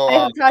how. So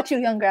I taught you,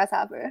 young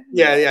grasshopper.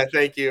 Yeah,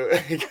 thank you,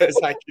 because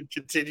I can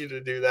continue to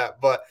do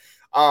that. But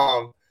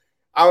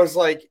I was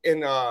like we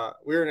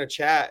were in a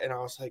chat, and I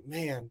was like,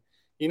 man,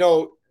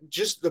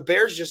 just the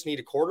Bears just need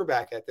a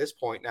quarterback at this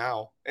point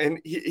now. And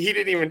he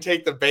didn't even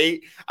take the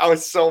bait. I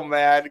was so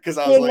mad because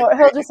I was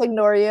he'll just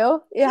ignore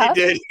you. Yeah, he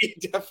did.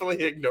 He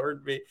definitely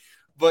ignored me.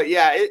 But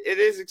yeah, it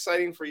is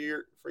exciting for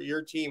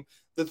your team.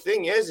 The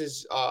thing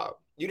is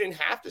you didn't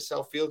have to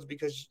sell Fields,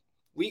 because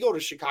we go to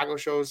Chicago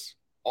shows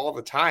all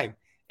the time,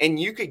 and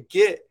you could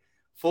get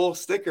full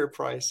sticker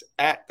price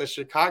at the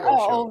Chicago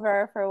show.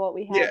 Over for what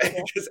we have.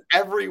 Yeah, because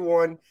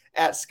everyone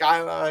at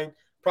Skyline,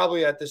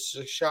 probably at this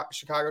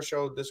Chicago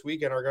show this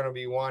weekend, are going to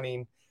be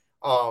wanting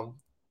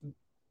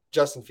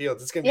Justin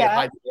Fields. It's going to be a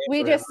high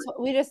demand.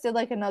 We just did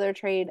like another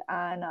trade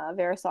on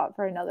Verisot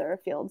for another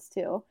Fields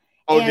too.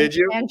 Did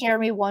you? And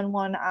Jeremy won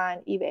one on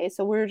eBay,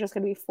 so we're just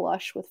going to be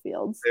flush with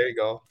Fields. There you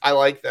go. I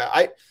like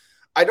that.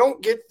 I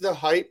don't get the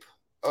hype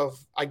of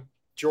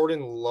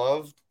Jordan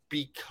Love,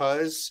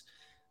 because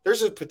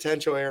there's a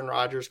potential Aaron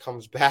Rodgers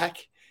comes back.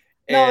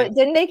 No,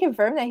 didn't they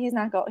confirm that he's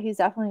not he's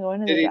definitely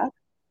going to the Jets?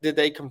 Did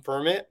they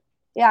confirm it?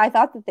 Yeah, I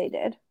thought that they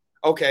did.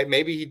 Okay,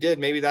 maybe he did.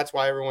 Maybe that's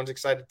why everyone's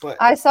excited. But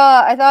I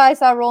thought I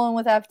saw Rolling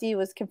with FD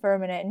was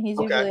confirming it, and he's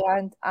usually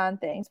on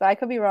things, but I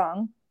could be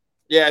wrong.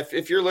 Yeah,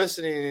 if you're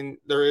listening and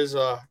there is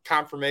a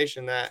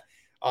confirmation that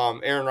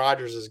Aaron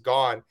Rodgers is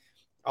gone,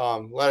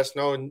 let us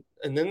know.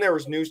 And then there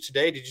was news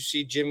today. Did you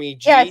see Jimmy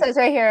G? Yeah, it says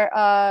right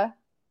here,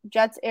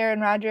 Jets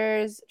Aaron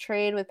Rodgers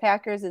trade with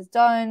Packers is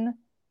done.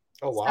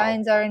 Oh, wow.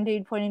 Signs are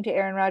indeed pointing to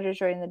Aaron Rodgers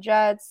joining the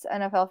Jets.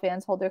 NFL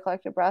fans hold their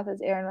collective breath as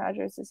Aaron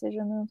Rodgers'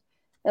 decision moves.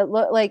 It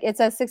looked like it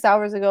says 6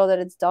 hours ago that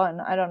it's done.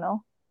 I don't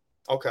know.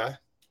 Okay.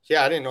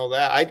 Yeah, I didn't know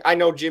that. I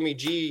know Jimmy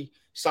G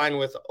signed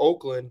with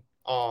Oakland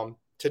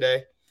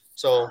today,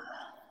 so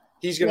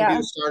he's going to be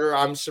the starter.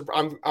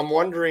 I'm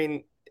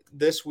wondering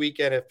this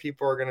weekend if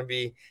people are going to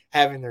be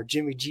having their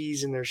Jimmy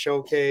G's in their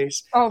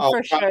showcase.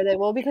 For sure they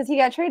will, because he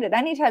got traded.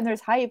 Anytime there's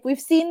hype, we've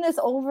seen this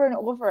over and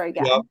over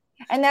again. Yep.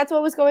 And that's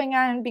what was going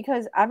on,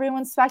 because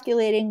everyone's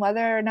speculating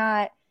whether or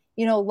not,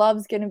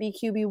 Love's going to be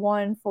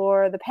QB1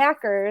 for the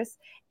Packers.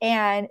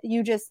 And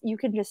you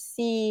can just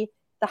see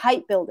the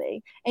hype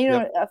building.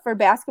 And, for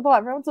basketball,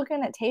 everyone's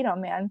looking at Tatum,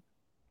 man.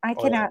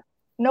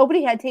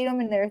 Nobody had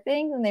Tatum in their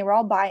things, and they were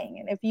all buying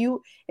it.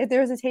 If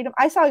there was a Tatum,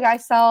 I saw a guy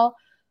sell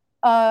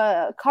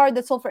a card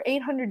that sold for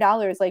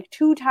 $800 like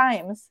 2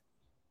 times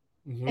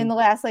in the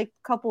last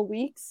couple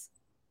weeks.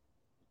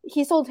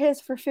 He sold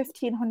his for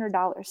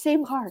 $1,500.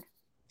 Same card.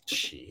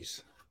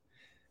 Jeez.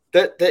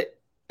 That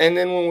And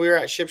then when we were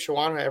at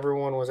Shipshawana,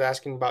 everyone was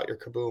asking about your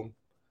Kaboom.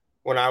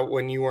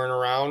 When you weren't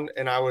around,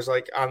 and I was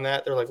like on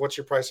that, they're like, "What's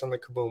your price on the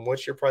Kaboom?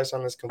 What's your price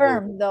on this Kaboom?"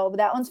 Firm though, but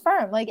that one's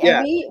firm. Like, and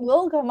Yeah. we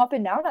will come up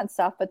and down on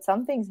stuff, but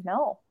some things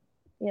no,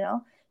 you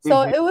know. So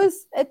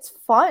Mm-hmm. it's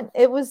fun.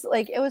 It was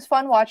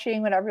fun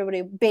watching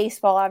when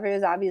baseball. Everybody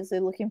was obviously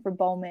looking for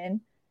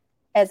Bowman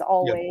as Yeah.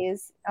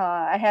 always.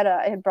 I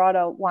had brought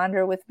a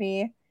Wander with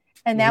me,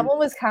 and that Mm-hmm. one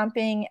was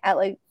comping at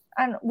like,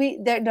 I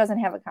don't there doesn't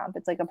have a comp.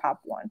 It's like a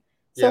pop one.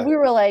 So Yeah. we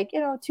were like,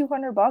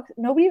 $200.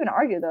 Nobody even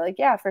argued. They're like,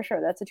 yeah, for sure,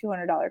 that's a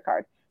 $200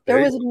 card. There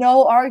There you was go.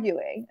 no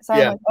arguing. So I'm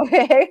Yeah. like,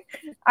 okay.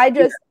 I Yeah.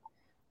 just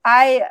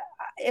I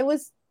it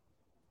was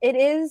it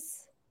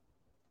is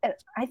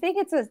I think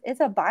it's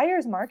a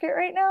buyer's market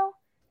right now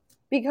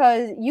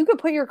because you could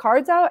put your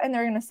cards out and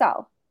they're going to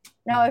sell.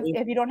 Now, Mm-hmm.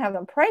 if you don't have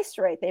them priced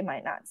right, they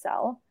might not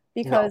sell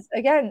No. because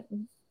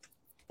again,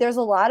 there's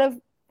a lot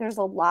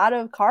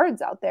of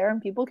cards out there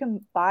and people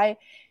can buy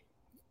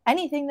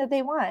anything that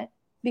they want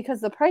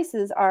because the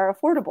prices are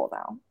affordable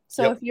now.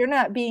 So Yep. if you're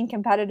not being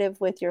competitive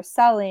with your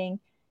selling,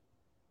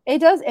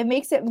 it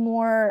makes it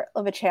more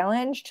of a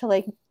challenge to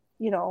like,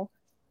 you know,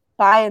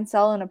 buy and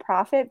sell in a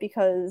profit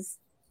because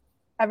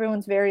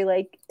everyone's very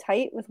like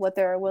tight with what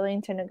they're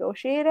willing to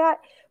negotiate at,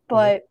 Mm-hmm.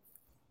 but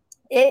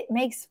it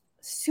makes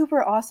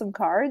super awesome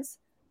cards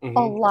a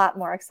Mm-hmm. lot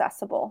more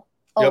accessible.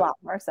 A Yep. lot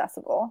more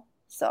accessible.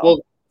 So Well,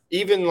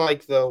 even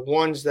like the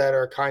ones that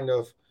are kind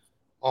of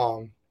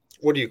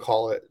what do you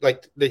call it?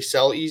 Like they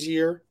sell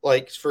easier.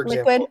 Like for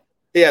liquid. example,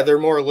 yeah, they're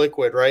more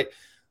liquid, right?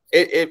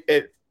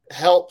 It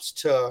helps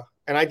to,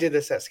 and I did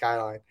this at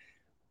Skyline.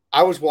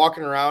 I was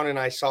walking around and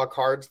I saw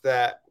cards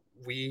that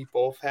we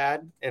both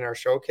had in our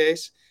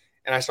showcase,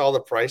 and I saw the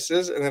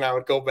prices, and then I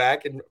would go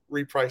back and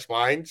reprice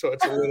mine, so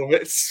it's a little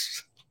bit.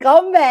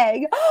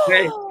 Gumbag.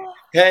 Hey,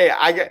 hey,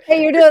 I got.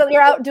 Hey,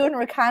 you're out doing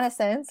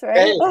reconnaissance, right?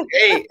 Hey,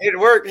 hey, it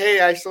worked.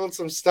 Hey, I sold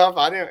some stuff.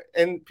 I didn't,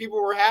 and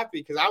people were happy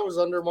because I was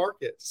under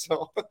market.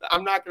 So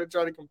I'm not going to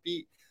try to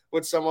compete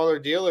with some other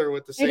dealer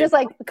with the You're same. just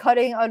like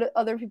cutting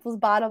other people's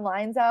bottom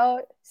lines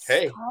out.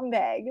 Hey,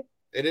 Scumbag.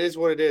 it is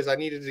what it is. I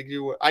needed to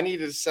do. I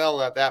needed to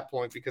sell at that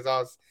point because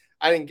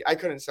I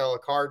couldn't sell a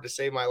card to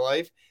save my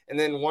life. And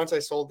then once I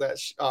sold that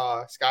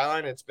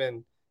Skyline, it's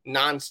been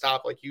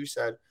nonstop, like you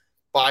said,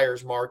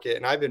 buyer's market,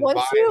 and I've been buying.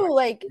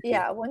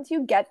 Once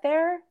you get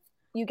there,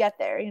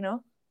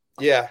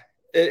 Yeah,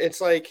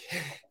 it's like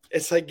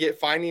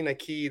finding a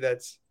key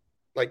that's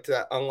like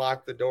to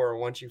unlock the door. And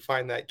once you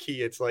find that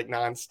key, it's like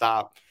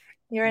nonstop.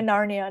 You're in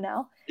Narnia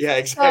now. Yeah,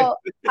 exactly.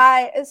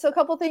 So a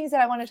couple things that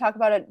I want to talk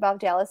about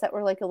Dallas that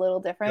were like a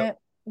little Yep. different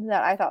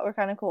that I thought were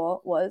kind of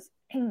cool was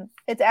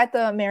it's at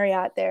the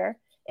Marriott there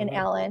in Mm-hmm.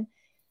 Allen.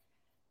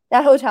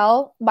 That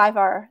hotel, by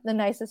far the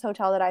nicest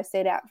hotel that I've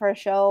stayed at for a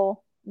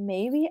show,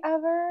 maybe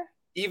ever.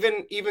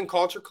 Even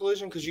Culture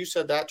Collision, because you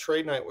said that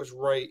trade night was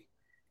right.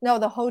 No,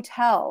 the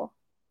hotel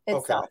Okay.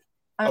 itself.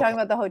 I'm Okay. talking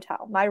about the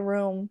hotel. My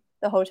room,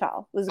 the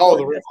hotel was Oh,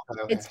 gorgeous.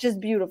 okay. It's just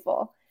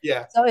beautiful.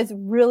 Yeah. So it's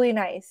really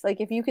nice.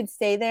 Like if you could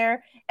stay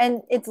there,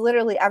 and it's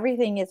literally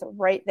everything is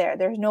right there.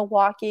 There's no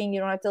walking. You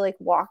don't have to like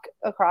walk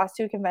across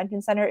to a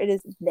convention center. It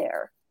is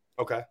there.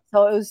 Okay.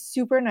 So it was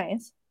super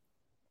nice.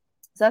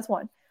 So that's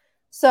one.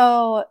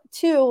 So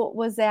two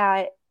was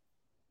that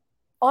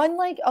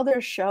unlike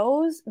other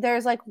shows,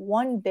 there's like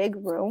one big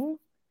room,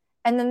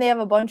 and then they have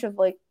a bunch of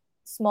like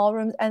small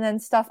rooms and then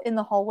stuff in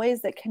the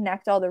hallways that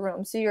connect all the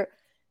rooms. So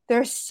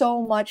there's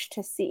so much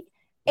to see.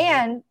 Mm-hmm.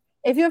 And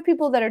if you have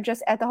people that are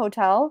just at the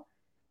hotel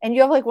and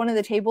you have like one of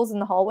the tables in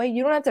the hallway,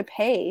 you don't have to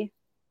pay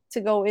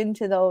to go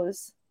into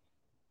those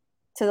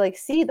to like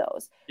see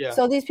those. Yeah.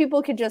 So these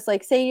people could just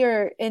like say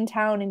you're in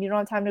town and you don't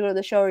have time to go to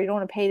the show or you don't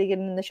want to pay to get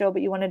in the show,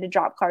 but you wanted to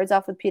drop cards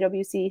off with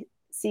PWC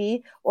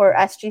or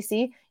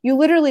SGC, you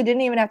literally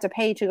didn't even have to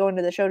pay to go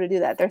into the show to do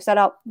that. They're set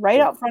up right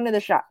out front of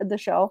the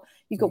show.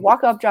 You could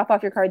walk up, drop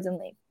off your cards, and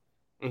leave.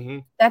 Mm-hmm.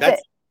 That's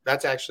it.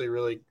 That's actually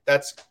really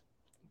that's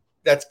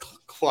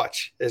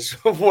clutch is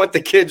what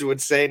the kids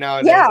would say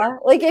nowadays. Yeah,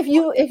 like if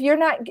you're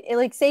not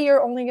like say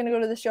you're only going to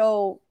go to the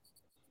show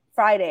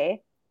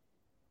Friday,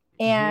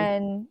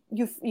 and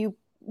you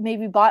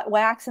maybe bought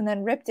wax and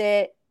then ripped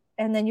it.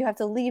 And then you have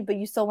to leave, but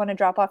you still want to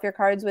drop off your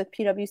cards with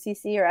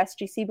PWCC or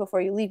SGC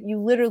before you leave. You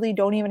literally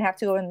don't even have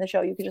to go in the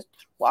show. You could just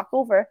walk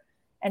over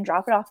and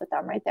drop it off with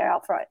them right there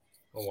out front.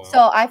 Oh, wow.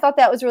 So I thought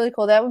that was really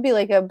cool. That would be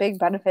like a big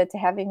benefit to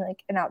having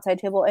like an outside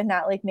table and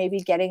not like maybe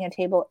getting a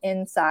table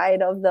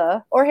inside of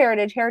or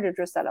Heritage. Heritage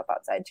was set up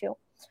outside too.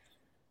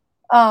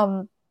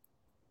 And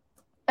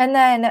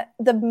then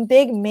the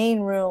big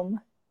main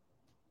room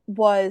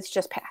was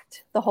just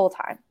packed the whole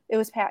time. It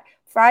was packed.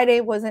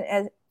 Friday wasn't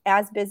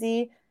as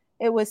busy.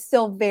 It was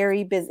still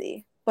very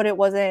busy, but it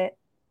was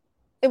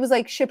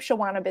like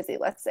Shipshawana busy,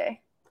 let's say.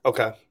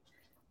 Okay.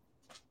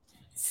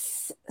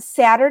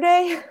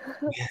 Saturday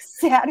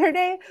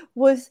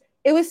was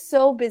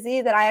so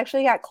busy that I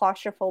actually got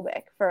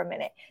claustrophobic for a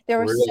minute. There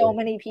were so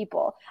many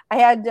people. I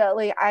had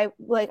to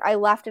I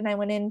left and I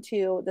went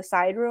into the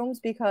side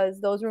rooms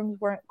because those rooms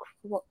weren't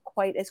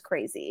quite as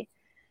crazy.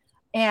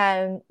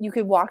 And you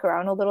could walk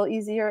around a little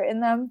easier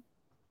in them.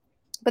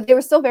 but they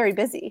were still very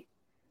busy.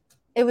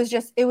 There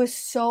were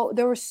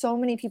so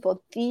many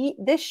people.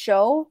 This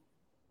show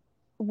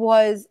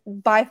was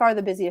by far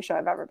the busiest show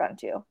I've ever been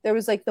to. There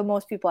was like the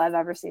most people I've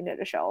ever seen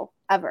at a show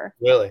ever.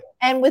 Really?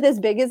 And with as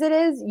big as it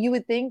is, you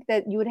would think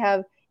that you would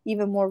have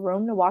even more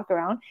room to walk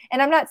around.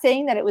 And I'm not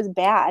saying that it was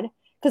bad,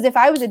 because if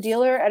I was a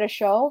dealer at a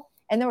show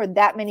and there were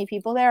that many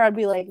people there, I'd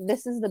be like,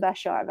 this is the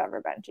best show I've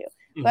ever been to.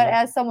 Mm-hmm. But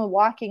as someone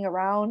walking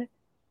around,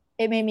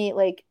 it made me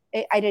like,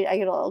 I got a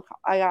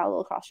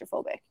little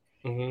claustrophobic.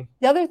 Mm-hmm.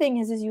 The other thing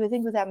is you would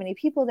think with that many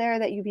people there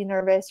that you'd be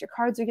nervous, your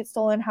cards would get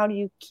stolen. How do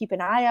you keep an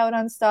eye out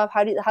on stuff?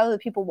 How are the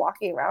people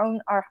walking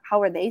around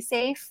how are they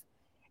safe?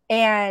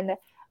 And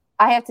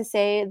I have to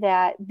say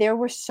that there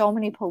were so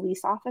many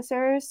police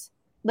officers,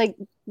 like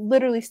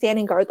literally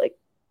standing guard, like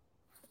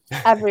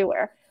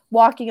everywhere,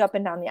 walking up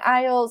and down the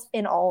aisles,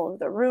 in all of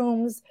the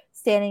rooms,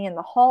 standing in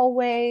the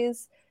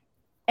hallways.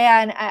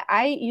 And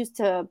I used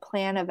to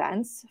plan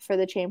events for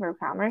the Chamber of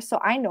Commerce, so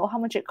I know how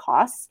much it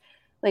costs,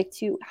 like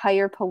to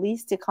hire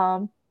police to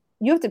come.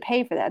 You have to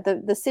pay for that.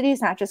 The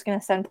city's not just going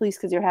to send police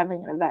because you're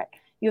having an event.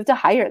 You have to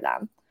hire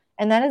them,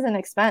 and that is an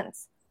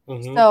expense.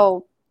 Mm-hmm.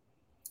 So,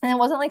 and it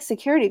wasn't like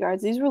security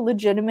guards. These were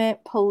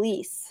legitimate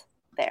police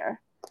there.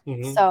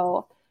 Mm-hmm.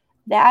 So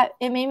that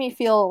it made me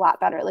feel a lot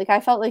better. Like I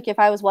felt like if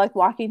I was like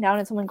walking down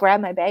and someone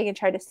grabbed my bag and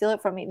tried to steal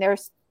it from me, they're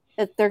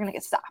going to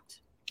get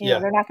stopped. You know,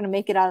 they're not going to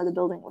make it out of the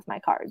building with my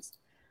cards.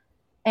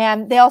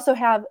 And they also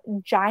have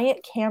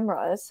giant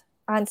cameras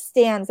on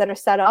stands that are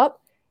set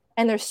up,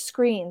 and there's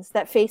screens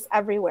that face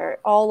everywhere,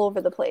 all over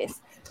the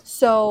place.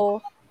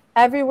 So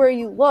everywhere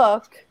you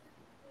look,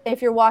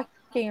 if you're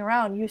walking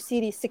around, you see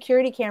these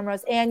security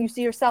cameras, and you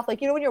see yourself, like,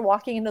 you know, when you're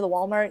walking into the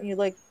Walmart and you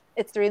like,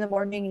 it's 3 a.m.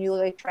 and you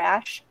look like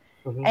trash,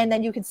 mm-hmm. and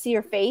then you can see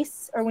your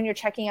face, or when you're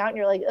checking out and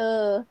you're like,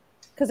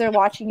 because they're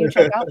watching you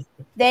check out.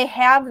 They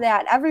have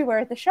that everywhere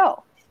at the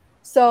show.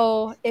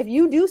 So if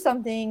you do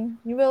something,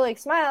 you will like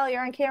smile,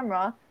 you're on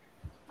camera.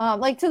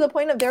 Like to the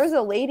point of there was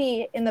a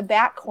lady in the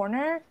back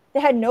corner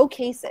that had no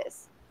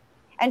cases,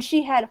 and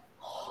she had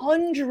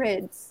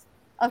hundreds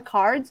of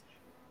cards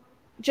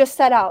just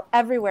set out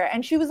everywhere.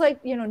 And she was like,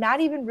 you know,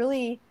 not even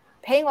really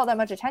paying all that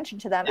much attention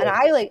to them. Yeah.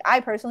 And I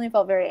personally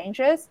felt very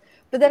anxious,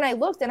 but then I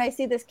looked and I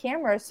see this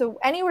camera. So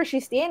anywhere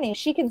she's standing,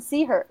 she can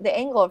see the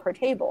angle of her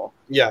table.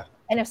 Yeah.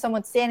 And if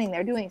someone's standing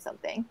there doing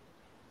something.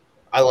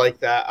 I like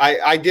that.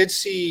 I did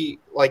see,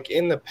 like,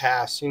 in the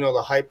past, you know,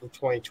 the hype of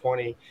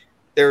 2020,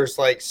 there's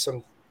like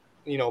some,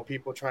 you know,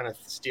 people trying to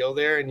steal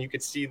there, and you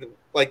could see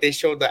like they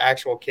showed the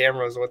actual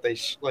cameras, what they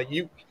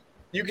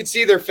you could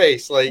see their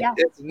face. Like, yeah.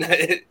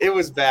 It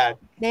was bad.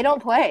 They don't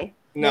play.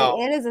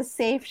 No. It is a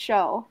safe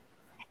show.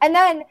 And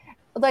then,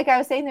 like I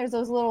was saying, there's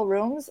those little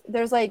rooms.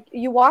 There's like,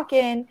 you walk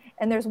in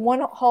and there's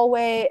one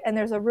hallway and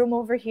there's a room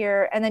over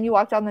here. And then you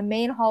walk down the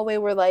main hallway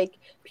where like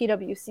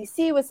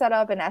PWCC was set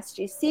up and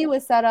SGC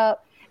was set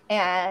up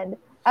and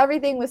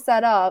everything was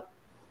set up.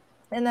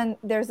 And then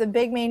there's a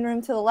big main room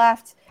to the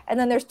left. And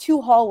then there's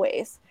 2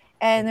 hallways.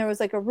 And there was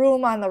like a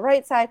room on the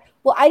right side.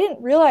 Well, I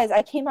didn't realize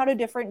I came out a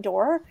different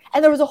door,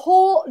 and there was a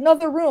whole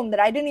another room that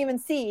I didn't even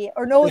see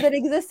or know that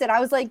existed. I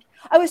was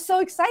so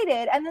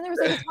excited. And then there was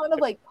like a ton of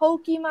like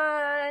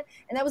Pokemon,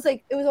 and that was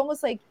like, it was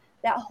almost like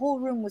that whole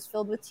room was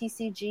filled with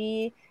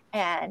TCG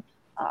and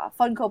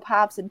Funko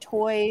Pops and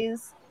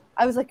toys.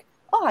 I was like,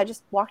 oh, I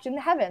just walked into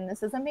heaven.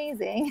 This is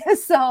amazing.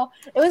 So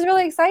it was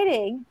really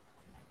exciting.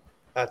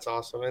 That's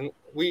awesome. And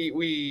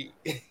we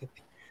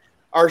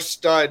our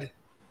stud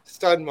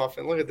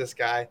muffin. Look at this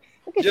guy.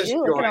 Look at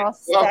you looking all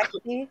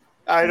sexy.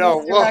 I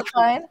know.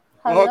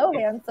 Hello,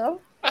 handsome.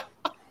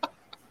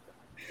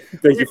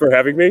 Thank you for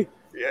having me.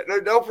 Yeah,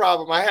 no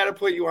problem. I had to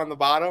put you on the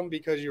bottom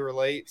because you were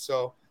late.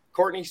 So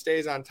Courtney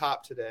stays on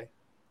top today.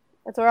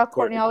 That's where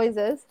Courtney always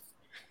is.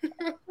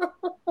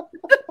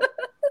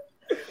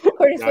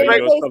 Courtney's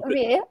favorite place to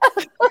be.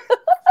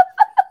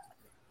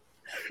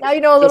 Now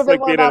you know a little bit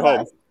more about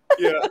us.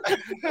 Yeah.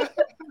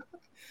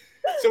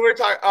 So we're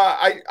talking.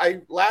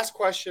 I last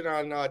question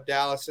on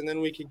Dallas, and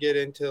then we could get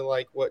into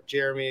like what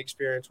Jeremy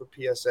experienced with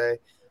PSA,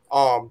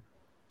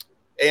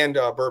 and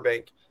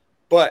Burbank.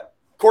 But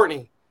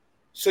Courtney,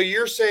 so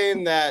you're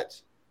saying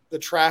that the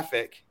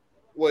traffic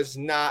was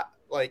not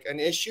like an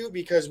issue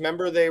because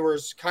remember there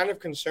was kind of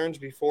concerns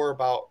before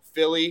about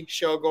Philly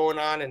show going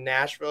on and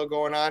Nashville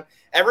going on.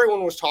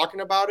 Everyone was talking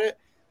about it,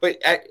 but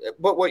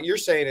what you're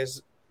saying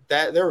is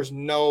that there was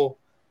no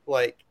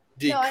like.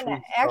 No,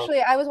 and actually,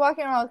 I was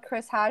walking around with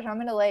Chris Hodge. I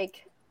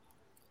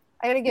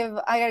gotta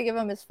give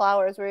him his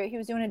flowers. Where he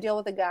was doing a deal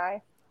with a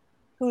guy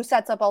who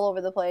sets up all over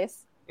the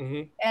place,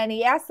 mm-hmm. and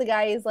he asked the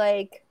guy, he's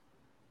like,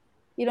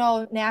 you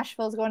know,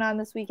 Nashville's going on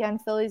this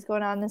weekend, Philly's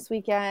going on this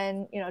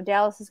weekend, you know,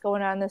 Dallas is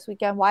going on this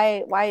weekend.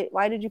 Why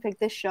did you pick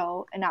this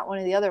show and not one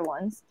of the other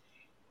ones?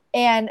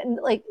 And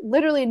like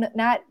literally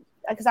not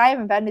because I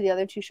haven't been to the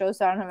other 2 shows,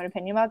 so I don't have an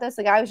opinion about this.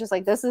 The guy was just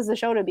like, this is the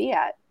show to be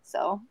at.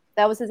 So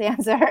that was his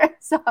answer.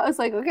 So I was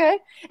like, okay.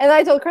 And then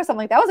I told Chris, I'm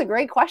like, that was a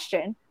great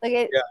question. Like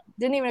it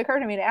didn't even occur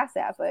to me to ask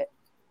that, but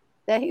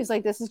that he was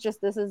like, this is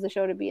the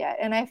show to be at.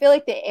 And I feel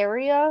like the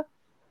area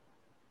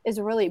is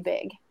really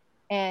big.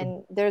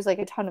 and there's like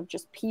a ton of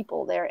just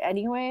people there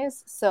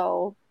anyways.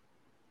 So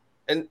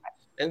And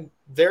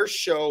their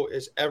show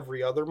is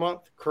every other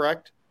month,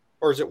 correct?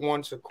 Or is it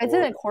once a quarter?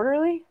 isn't it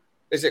quarterly?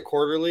 Is it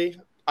quarterly?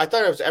 I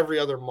thought it was every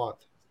other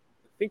month.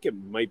 I think it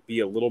might be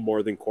a little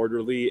more than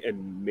quarterly,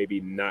 and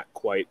maybe not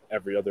quite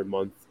every other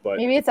month. But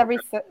Maybe it's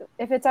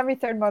if it's every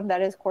third month,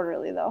 that is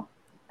quarterly though.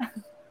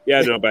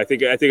 yeah, no, but I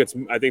think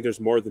there's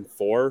more than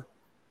 4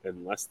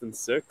 and less than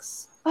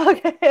 6.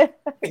 Okay.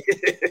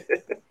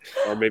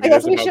 Or maybe I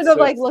guess we about should have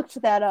 6.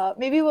 looked that up.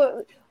 Maybe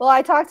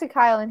I talked to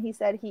Kyle and he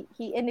said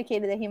he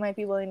indicated that he might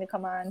be willing to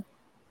come on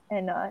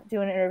and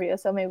do an interview.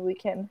 So maybe we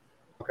can.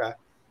 Okay.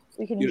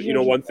 We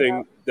can. One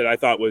thing that I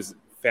thought was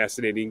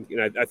fascinating,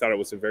 and I thought it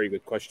was a very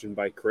good question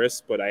by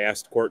Chris, but I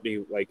asked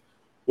Courtney,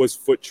 was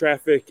foot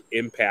traffic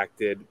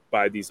impacted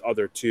by these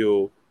other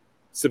 2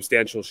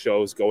 substantial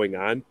shows going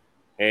on?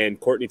 And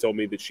Courtney told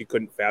me that she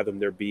couldn't fathom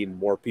there being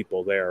more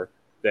people there,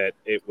 that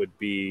it would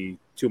be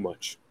too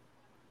much.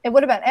 It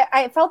would have been.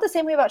 I felt the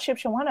same way about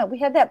Shipshawana. We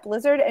had that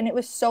blizzard, and it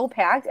was so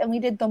packed, and we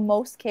did the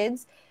most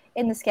kids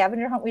in the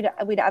scavenger hunt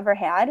we'd ever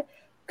had.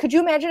 Could you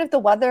imagine if the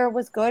weather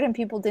was good and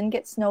people didn't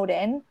get snowed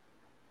in?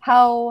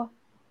 How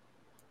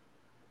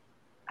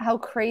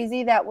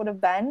crazy that would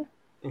have been.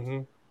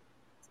 Mm-hmm.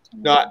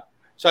 No,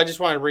 so I just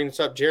wanted to bring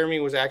this up. Jeremy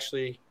was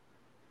actually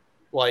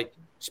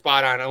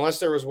spot on, unless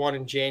there was one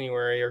in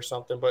January or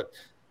something, but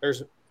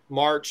there's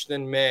March,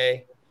 then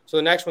May. So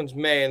the next one's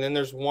May, and then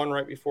there's one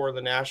right before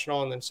the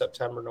National, and then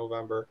September,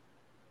 November.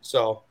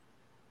 So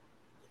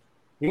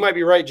you might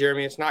be right,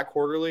 Jeremy. It's not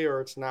quarterly,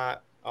 or it's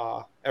not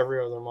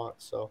every other month.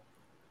 So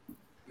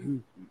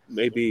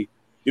maybe,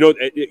 what,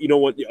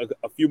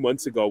 a few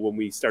months ago when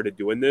we started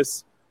doing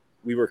this,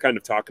 we were kind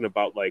of talking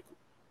about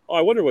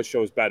I wonder what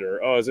show's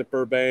better. Oh, is it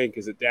Burbank?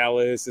 Is it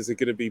Dallas? Is it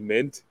going to be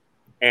Mint?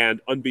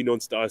 And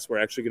unbeknownst to us, we're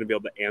actually going to be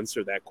able to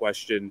answer that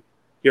question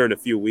here in a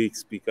few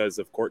weeks because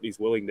of Courtney's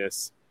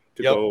willingness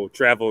to go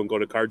travel and go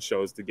to card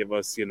shows to give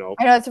us, I know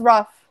it's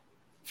rough.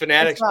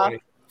 Fanatics money.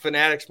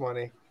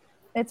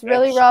 It's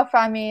really rough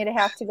on me to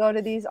have to go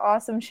to these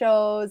awesome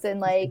shows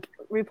and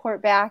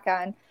report back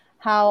on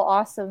how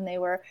awesome they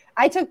were.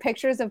 I took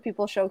pictures of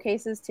people's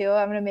showcases too.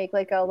 I'm going to make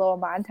a little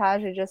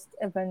montage. I just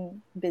have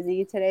been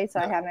busy today, so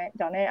I haven't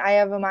done it. I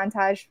have a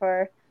montage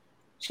for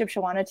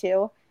Shipshawana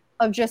too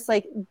of just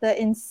the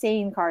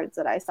insane cards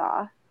that I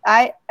saw.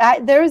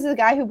 There was a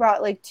guy who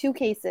brought 2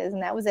 cases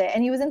and that was it.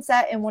 And he was in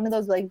set in one of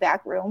those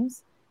back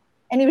rooms.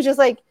 And he was just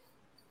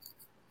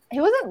he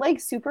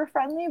wasn't super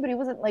friendly, but he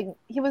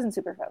wasn't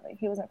super friendly.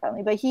 He wasn't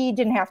friendly, but he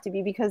didn't have to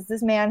be because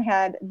this man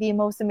had the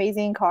most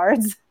amazing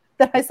cards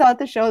that I saw at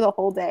the show the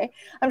whole day.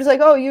 I'm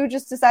just oh, you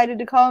just decided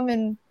to come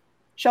and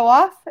show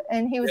off?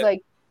 And he was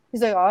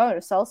he's oh, I'm going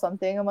to sell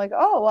something. I'm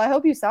oh, well, I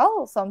hope you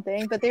sell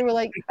something. But they were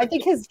I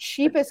think his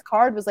cheapest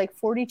card was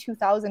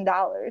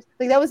 $42,000.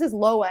 That was his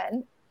low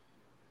end.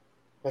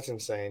 That's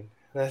insane.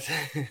 One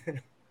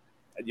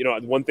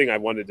thing I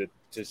wanted to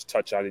just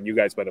touch on, and you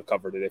guys might have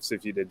covered it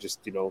if you did,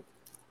 just,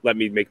 let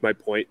me make my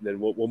point, and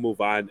then we'll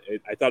move on.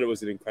 I thought it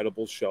was an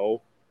incredible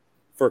show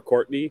for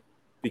Courtney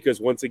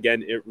because, once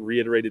again, it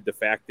reiterated the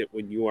fact that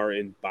when you are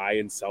in buy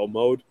and sell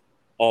mode,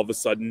 all of a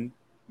sudden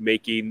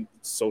making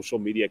social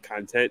media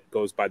content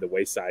goes by the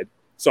wayside.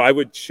 So I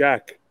would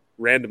check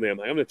randomly. I'm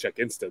going to check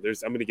Insta.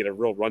 I'm going to get a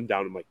real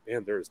rundown. I'm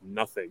man, there is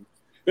nothing.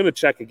 I'm going to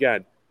check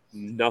again.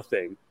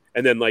 Nothing.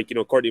 And then,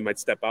 Courtney might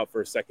step out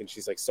for a second.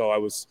 She's so I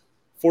was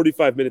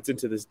 45 minutes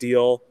into this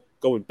deal,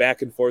 going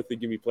back and forth to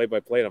give me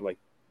play-by-play. And I'm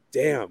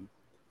damn,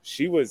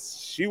 she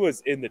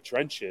was in the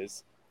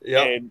trenches.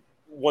 Yep. And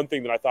one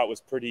thing that I thought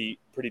was pretty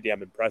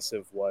damn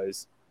impressive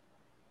was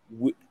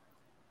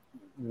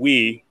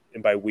we,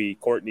 and by we,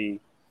 Courtney,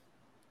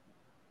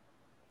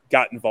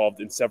 got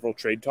involved in several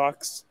trade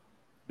talks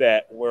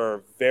that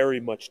were very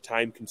much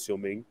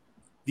time-consuming.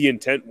 The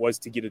intent was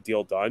to get a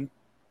deal done,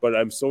 but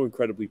I'm so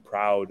incredibly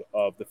proud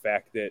of the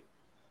fact that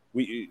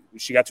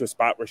she got to a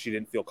spot where she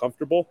didn't feel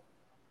comfortable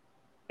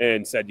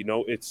and said,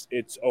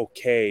 it's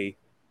okay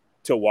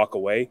to walk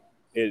away.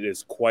 It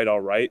is quite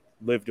all right.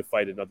 Live to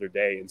fight another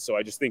day. And so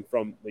I just think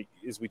from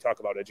as we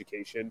talk about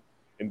education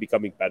and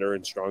becoming better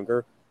and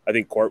stronger, I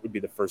think Court would be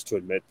the first to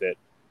admit that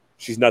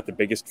she's not the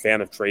biggest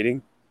fan of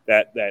trading.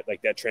 That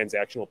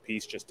transactional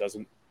piece just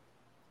doesn't.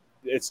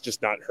 It's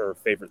just not her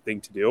favorite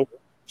thing to do.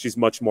 She's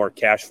much more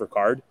cash for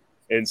card.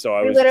 And so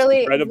I was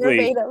literally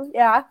incredibly verbatim.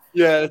 Yeah.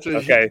 That's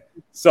okay.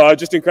 So I'm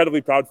just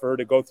incredibly proud for her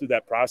to go through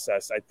that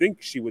process. I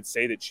think she would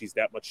say that she's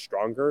that much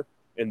stronger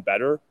and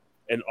better.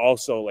 And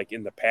also,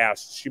 in the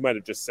past, she might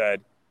have just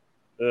said,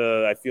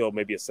 I feel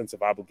maybe a sense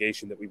of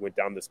obligation that we went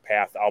down this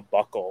path. I'll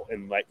buckle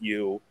and let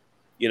you,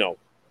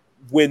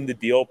 win the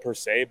deal per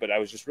se. But I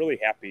was just really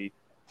happy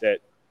that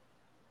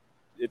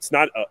it's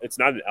not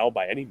an L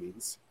by any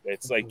means.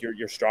 It's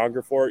you're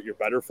stronger for it. You're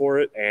better for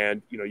it.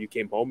 And, you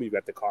came home, you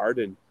got the card,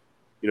 and,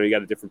 you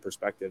got a different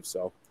perspective.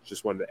 So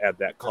just wanted to add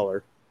that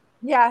color.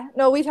 Yeah.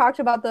 No, we talked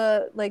about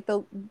the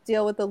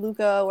deal with the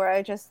Luca where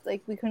I just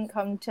we couldn't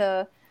come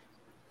to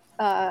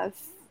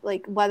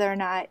whether or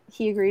not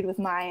he agreed with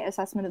my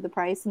assessment of the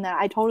price, and that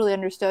I totally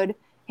understood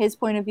his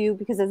point of view,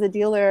 because as a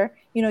dealer,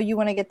 you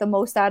want to get the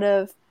most out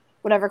of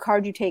whatever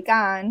card you take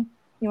on.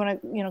 You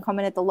want to, come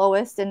in at the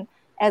lowest. And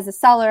as a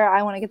seller,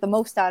 I want to get the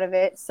most out of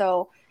it.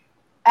 So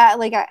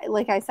like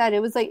I said, it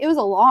was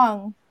a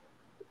long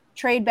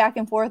trade back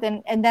and forth.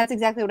 And that's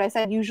exactly what I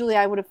said. Usually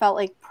I would have felt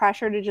like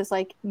pressure to just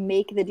like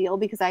make the deal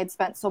because I had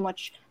spent so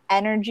much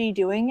energy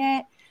doing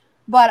it.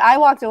 But I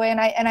walked away and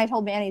I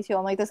told Manny too.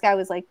 I'm like, this guy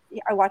was like,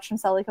 I watched him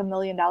sell like $1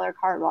 million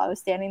card while I was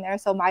standing there.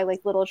 So my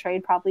like little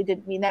trade probably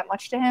didn't mean that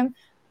much to him,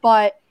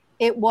 but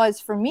it was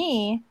for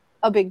me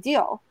a big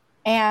deal.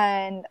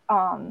 And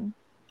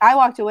I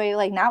walked away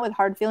like not with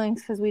hard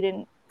feelings because we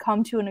didn't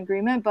come to an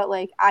agreement, but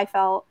like I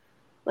felt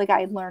like I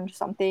had learned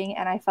something,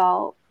 and I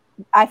felt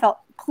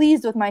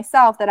pleased with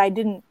myself that I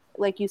didn't,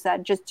 like you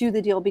said, just do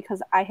the deal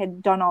because I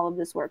had done all of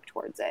this work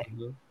towards it.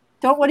 Mm-hmm.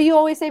 What do you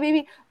always say,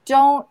 baby?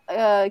 Don't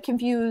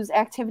confuse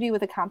activity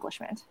with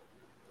accomplishment.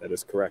 That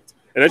is correct.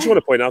 And I just want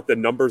to point out the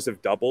numbers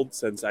have doubled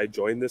since I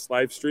joined this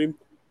live stream.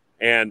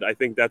 And I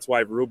think that's why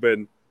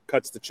Ruben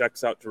cuts the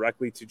checks out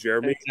directly to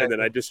Jeremy. Exactly. And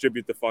then I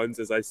distribute the funds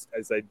as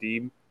I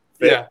deem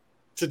fit. Yeah,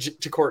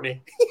 to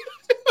Courtney.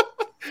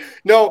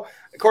 No,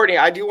 Courtney,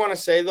 I do want to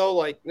say, though,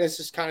 like, this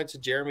is kind of to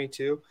Jeremy,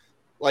 too.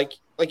 Like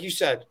you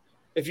said,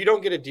 if you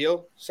don't get a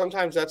deal,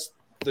 sometimes that's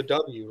the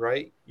W,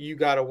 right? You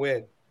got to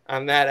win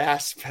on that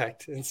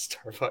aspect in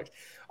Starbucks.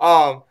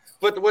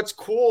 But what's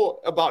cool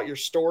about your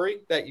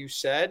story that you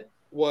said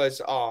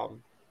was how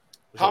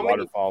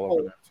many people,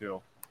 over there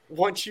too.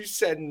 Once you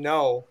said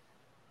no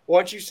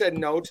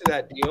to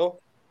that deal,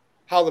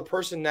 how the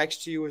person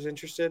next to you was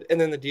interested, and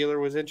then the dealer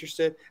was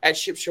interested. At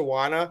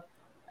Shipshawana,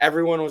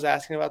 everyone was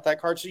asking about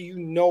that card. So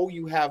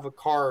you have a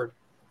card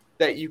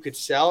that you could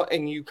sell,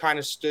 and you kind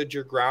of stood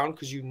your ground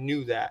because you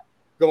knew that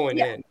going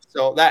in.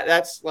 So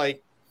that's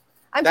like,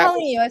 I'm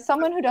telling you, as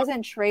someone who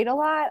doesn't trade a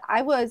lot,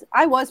 I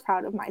was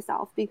proud of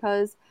myself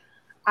because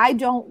I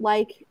don't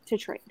like to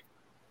trade.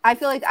 I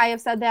feel like I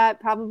have said that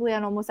probably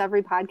on almost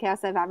every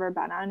podcast I've ever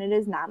been on. It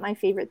is not my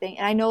favorite thing.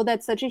 And I know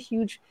that's such a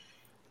huge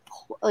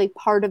like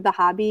part of the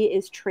hobby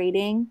is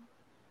trading.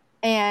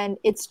 And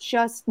it's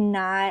just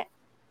not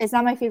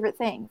my favorite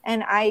thing.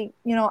 And I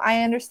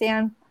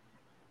understand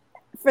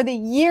for the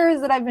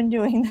years that I've been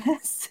doing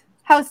this,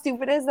 how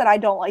stupid it is that I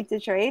don't like to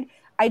trade.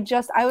 I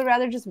would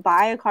rather just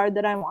buy a card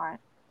that I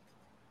want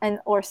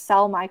or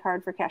sell my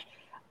card for cash.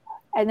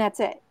 And that's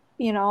it,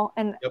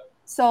 and yep.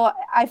 So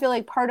I feel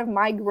like part of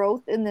my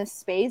growth in this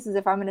space is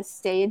if I'm going to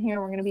stay in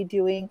here, we're going to be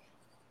doing,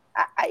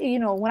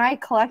 when I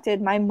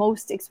collected, my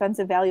most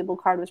expensive valuable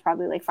card was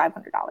probably like $500.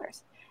 Mm-hmm.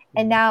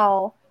 And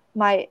now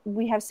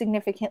we have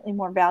significantly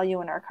more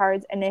value in our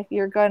cards. And if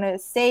you're going to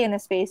stay in a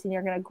space and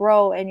you're going to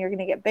grow and you're going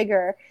to get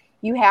bigger,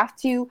 you have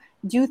to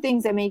do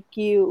things that make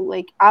you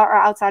like are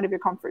outside of your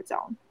comfort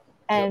zone.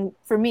 And yep.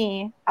 For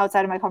me,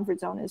 outside of my comfort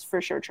zone is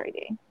for sure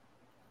trading.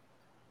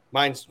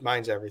 Mine's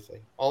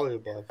everything. All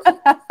of the above.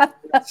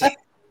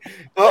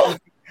 Well,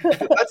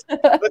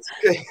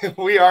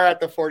 we are at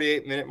the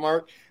 48-minute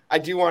mark. I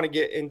do want to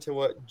get into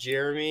what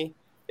Jeremy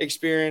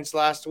experienced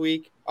last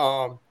week.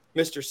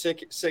 Mr.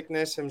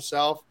 Sickness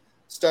himself,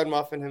 Stud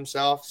Muffin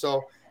himself.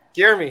 So,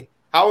 Jeremy,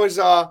 how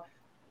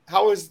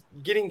was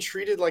getting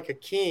treated like a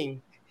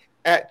king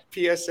at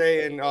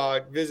PSA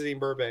and visiting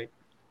Burbank?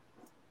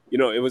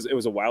 It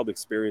was a wild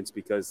experience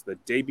because the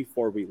day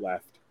before we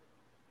left,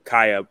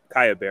 Kaya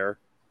Bear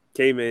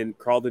came in,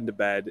 crawled into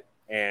bed,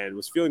 and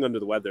was feeling under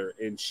the weather,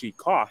 and she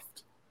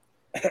coughed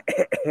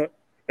and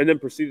then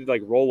proceeded to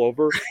like roll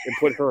over and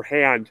put her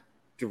hand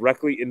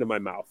directly into my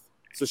mouth.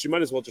 So she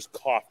might as well just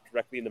cough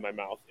directly into my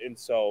mouth. And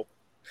so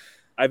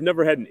I've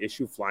never had an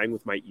issue flying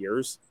with my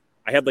ears.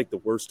 I had like the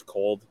worst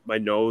cold. My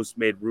nose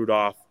made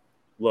Rudolph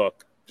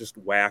look just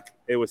whack.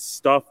 It was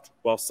stuffed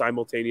while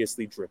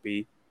simultaneously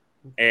drippy.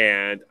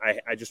 And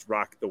I just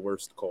rocked the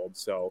worst cold.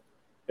 So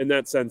in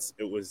that sense,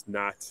 it was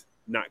not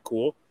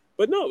cool.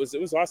 But no, it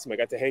was awesome. I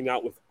got to hang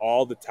out with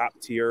all the top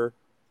tier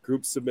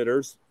group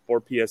submitters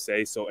for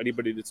PSA. So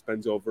anybody that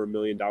spends over $1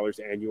 million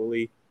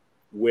annually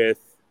with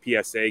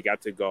PSA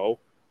got to go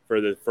for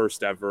the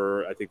first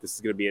ever. I think this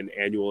is going to be an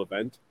annual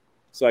event.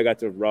 So I got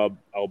to rub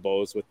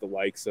elbows with the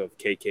likes of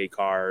KK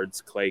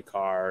Cards, Clay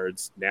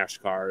Cards, Nash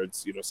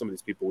Cards, some of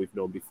these people we've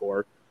known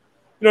before.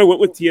 I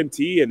went with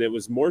TNT, and it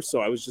was more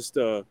so I was just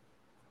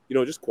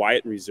just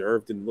quiet and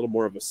reserved and a little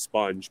more of a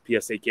sponge.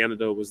 PSA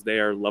Canada was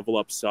there, Level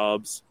Up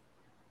Subs,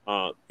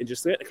 and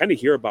just kind of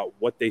hear about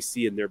what they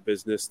see in their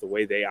business, the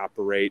way they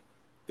operate,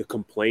 the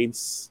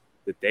complaints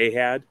that they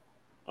had.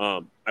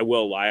 I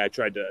won't lie. I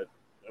tried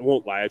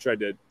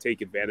to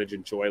take advantage,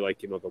 enjoy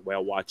the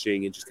whale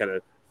watching and just kind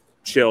of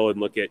chill and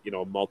look at,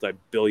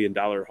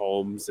 multi-billion-dollar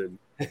homes and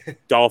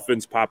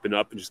dolphins popping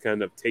up and just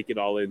kind of take it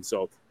all in.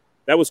 So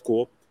that was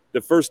cool.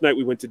 The first night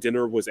we went to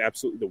dinner was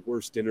absolutely the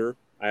worst dinner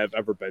I have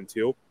ever been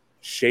to.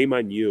 Shame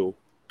on you,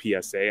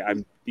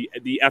 PSA.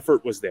 The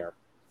effort was there.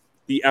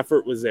 The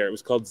effort was there. It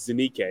was called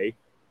Zinike,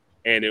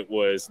 and it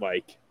was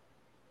like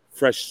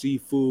fresh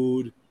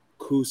seafood,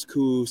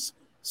 couscous,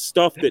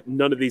 stuff that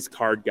none of these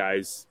card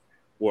guys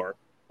wore.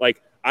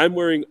 Like, I'm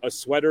wearing a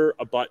sweater,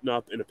 a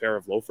button-up, and a pair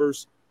of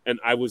loafers. and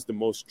I was the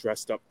most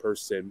dressed up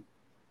person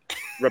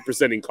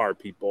representing card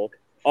people.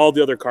 All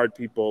the other card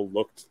people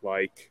looked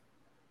like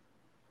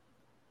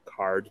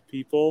card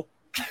people.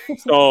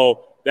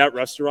 So that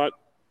restaurant,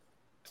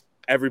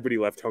 everybody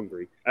left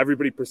hungry.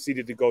 Everybody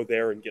proceeded to go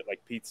there and get like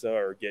pizza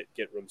or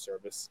get room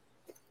service.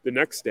 The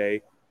next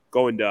day,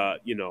 going to,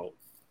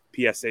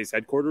 PSA's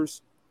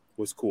headquarters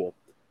was cool.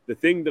 The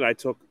thing that I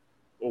took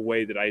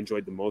away that I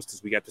enjoyed the most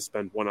is we got to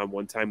spend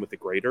one-on-one time with the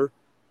grader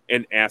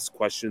and ask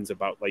questions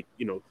about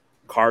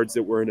cards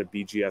that were in a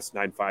BGS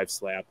 9.5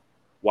 slab,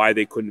 why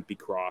they couldn't be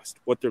crossed,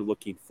 what they're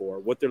looking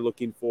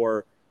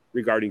for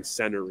regarding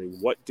centering,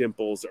 what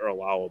dimples are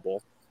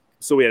allowable.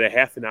 So we had a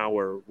half an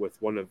hour with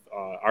one of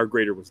our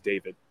grader was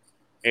David,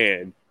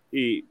 and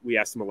we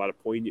asked him a lot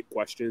of poignant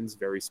questions,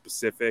 very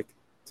specific,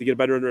 to get a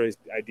better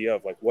idea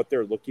of what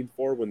they're looking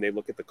for when they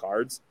look at the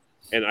cards.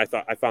 And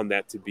I found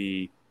that to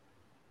be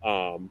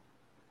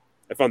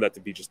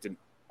just an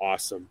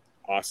awesome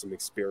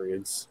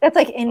experience. That's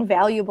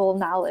invaluable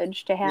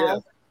knowledge to have. Yeah.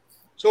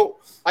 So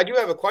I do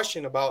have a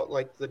question about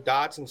the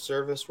dots and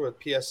service with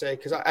PSA,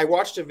 because I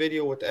watched a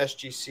video with the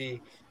SGC.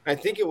 I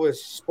think it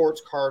was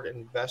Sports Card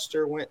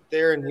Investor went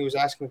there and he was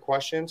asking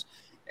questions.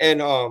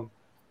 And I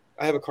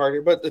have a card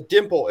here, but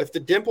if the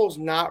dimple's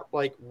not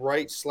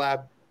right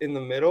slab in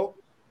the middle,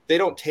 they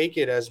don't take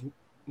it as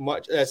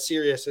much as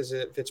serious as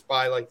if it's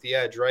by the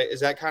edge, right? Is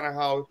that kind of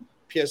how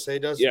PSA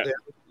does it there?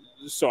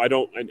 So I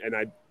don't, and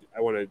I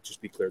want to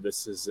just be clear.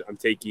 This is, I'm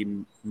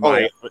taking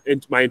my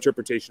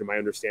interpretation and my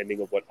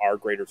understanding of what our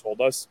grader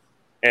told us,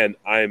 and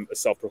I'm a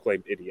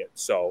self-proclaimed idiot.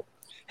 So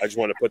I just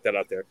want to put that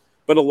out there.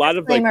 But a lot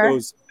of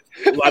those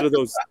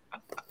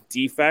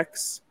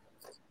defects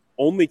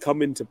only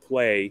come into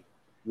play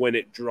when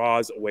it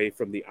draws away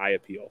from the eye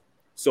appeal.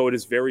 So it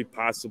is very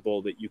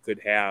possible that you could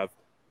have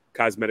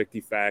cosmetic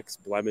defects,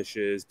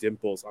 blemishes,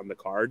 dimples on the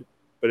card,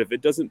 but if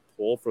it doesn't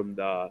pull from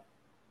the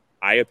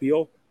eye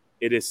appeal,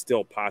 it is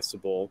still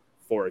possible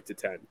for it to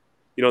 10.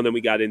 And then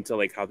we got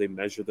into how they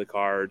measure the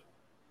card,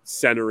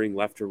 centering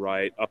left to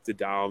right, up to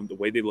down, the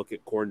way they look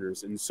at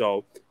corners. And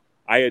so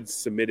I had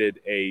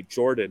submitted a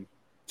Jordan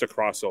to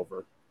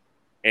crossover,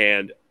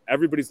 and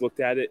everybody's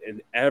looked at it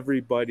and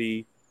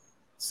everybody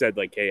said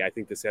hey, I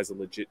think this has a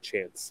legit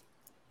chance.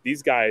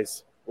 These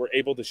guys were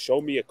able to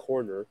show me a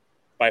corner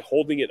by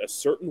holding it a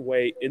certain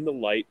way in the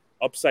light,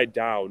 upside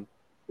down,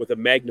 with a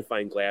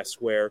magnifying glass,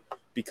 where,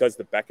 because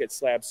the Beckett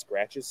slab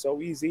scratches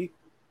so easy,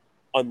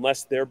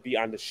 unless they're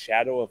beyond a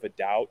shadow of a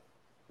doubt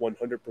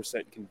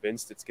 100%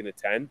 convinced it's going to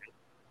 10,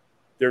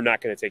 they're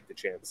not going to take the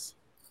chance,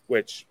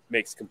 which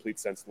makes complete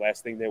sense. The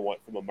last thing they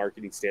want from a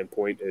marketing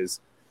standpoint is,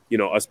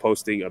 us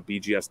posting a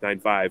BGS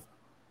 9.5,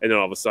 and then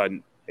all of a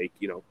sudden, hey,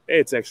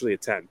 it's actually a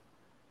 10.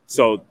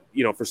 So,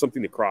 for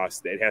something to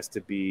cross, it has to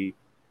be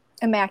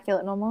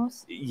immaculate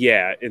almost.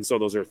 Yeah, and so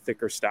those are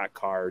thicker stock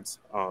cards.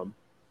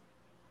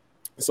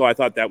 So I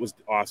thought that was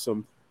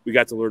awesome. We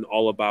got to learn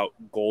all about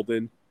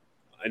Golden.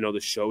 I know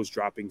the show's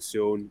dropping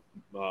soon,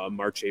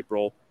 March,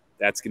 April.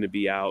 That's going to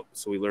be out.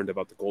 So we learned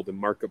about the Golden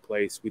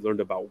Marketplace. We learned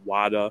about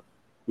WADA.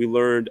 We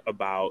learned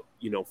about,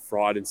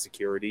 fraud and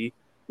security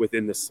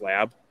within the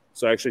slab.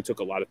 So I actually took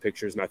a lot of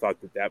pictures, and I thought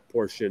that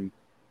portion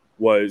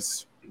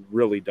was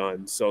really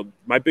done. So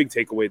my big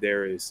takeaway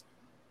there is,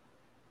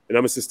 and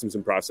I'm a systems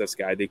and process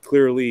guy, they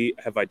clearly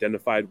have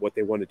identified what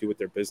they want to do with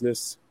their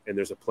business, and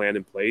there's a plan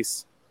in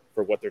place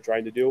for what they're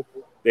trying to do.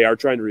 They are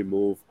trying to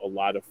remove a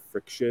lot of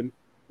friction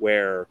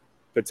where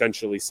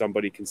potentially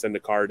somebody can send a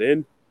card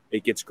in,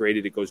 it gets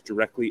graded, it goes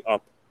directly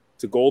up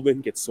to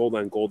Golden, gets sold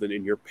on Golden,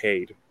 and you're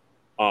paid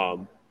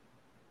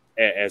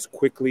as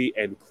quickly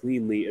and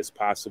cleanly as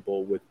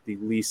possible with the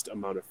least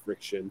amount of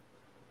friction.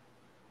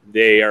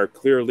 They are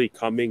clearly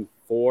coming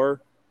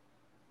for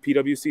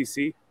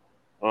PWCC.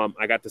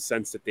 I got the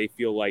sense that they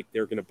feel like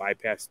they're going to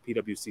bypass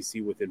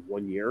PWCC within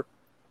 1 year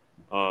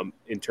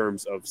in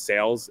terms of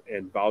sales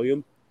and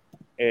volume.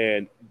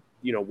 And,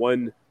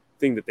 one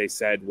thing that they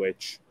said,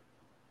 which,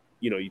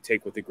 you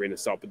take with a grain of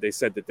salt, but they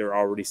said that they're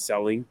already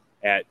selling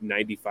at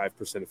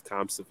 95% of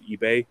comps of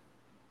eBay,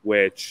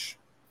 which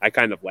I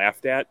kind of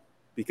laughed at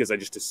because I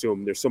just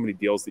assumed there's so many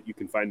deals that you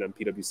can find on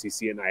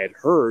PWCC. And I had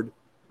heard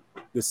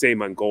the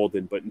same on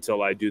Golden, but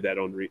until I do that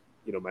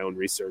my own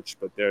research,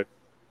 but they're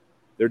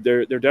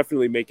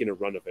definitely making a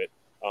run of it.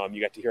 You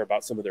got to hear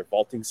about some of their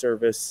vaulting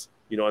service,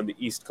 on the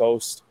East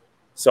Coast.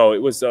 So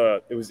it was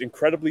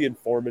incredibly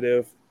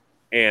informative,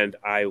 and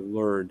I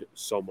learned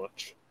so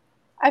much.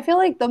 I feel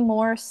like the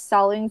more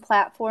selling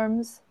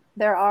platforms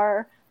there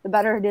are, the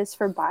better it is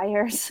for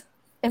buyers,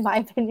 in my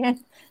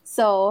opinion.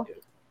 So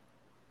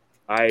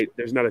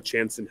there's not a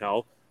chance in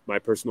hell, my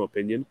personal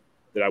opinion,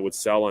 that I would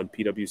sell on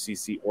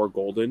PWCC or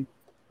Golden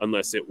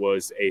unless it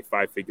was a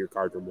 5-figure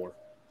card or more.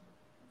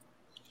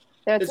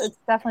 It's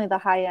definitely the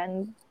high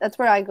end. That's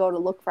where I go to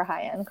look for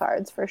high end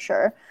cards for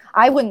sure.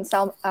 I wouldn't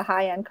sell a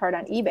high end card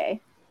on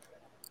eBay.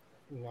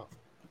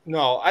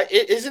 No.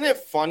 Isn't it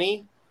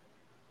funny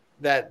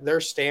that their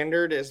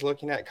standard is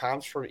looking at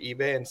comps from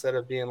eBay instead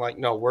of being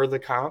no, we're the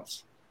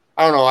comps?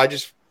 I don't know.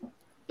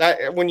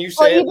 That when you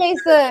say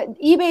eBay's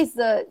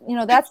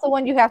the that's the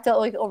one you have to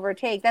like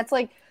overtake. That's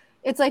like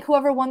it's like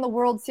whoever won the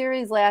World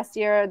Series last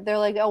year, they're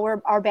like, oh,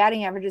 our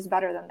batting average is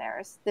better than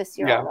theirs this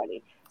year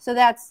already. So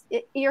that's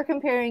you're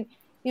comparing,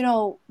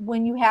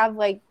 when you have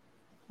like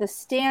the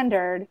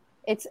standard,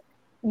 it's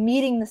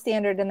meeting the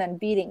standard and then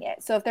beating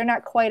it. So if they're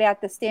not quite at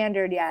the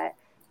standard yet,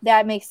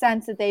 that makes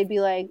sense that they'd be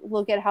like,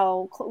 look at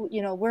how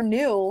we're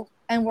new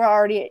and we're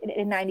already at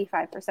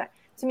 95%.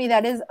 To me,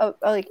 that is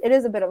it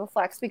is a bit of a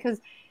flex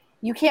because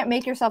you can't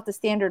make yourself the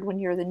standard when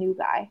you're the new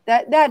guy.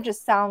 That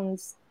just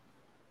sounds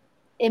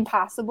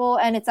impossible,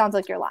 and it sounds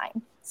like you're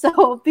lying.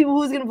 So people,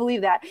 who's going to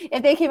believe that?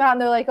 If they came out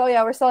and they're like, oh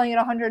yeah, we're selling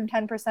at 110%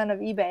 of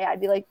eBay,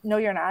 I'd be like, no,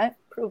 you're not.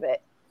 Prove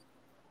it.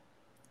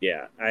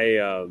 Yeah,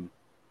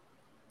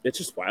 it's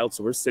just wild.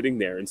 So we're sitting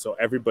there, and so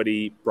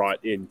everybody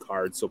brought in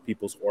cards, so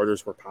people's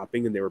orders were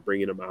popping, and they were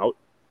bringing them out.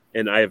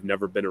 And I have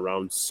never been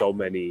around so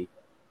many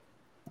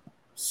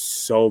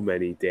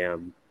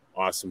damn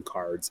awesome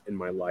cards in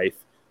my life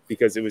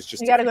because it was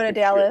just. You got to go to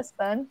Dallas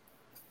then.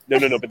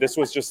 No. But this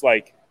was just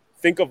like,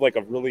 think of like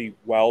a really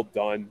well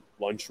done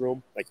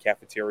lunchroom, like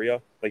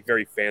cafeteria, like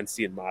very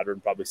fancy and modern,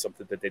 probably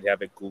something that they'd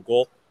have at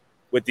Google,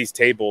 with these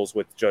tables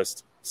with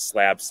just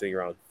slabs sitting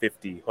around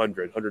 50,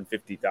 100,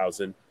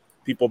 150,000.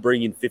 People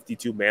bringing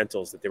 52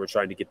 mantles that they were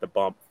trying to get the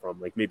bump from,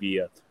 like maybe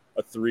a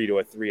 3 to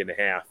a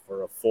 3.5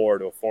 or a 4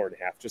 to a 4.5,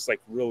 just like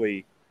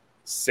really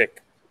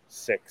sick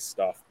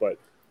stuff. But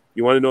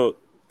you want to know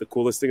the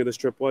coolest thing of this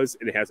trip was,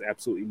 and it has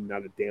absolutely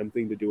not a damn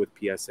thing to do with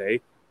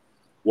PSA,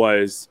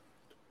 was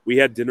we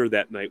had dinner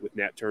that night with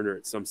Nat Turner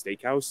at some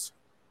steakhouse.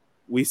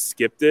 We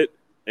skipped it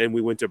and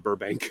we went to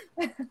Burbank.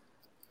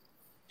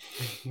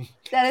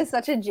 That is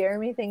such a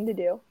Jeremy thing to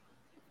do.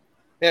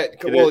 Yeah,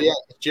 well, yeah.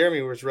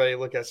 Jeremy was ready to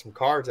look at some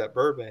cards at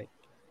Burbank.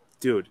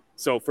 Dude,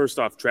 so first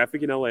off,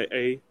 traffic in LA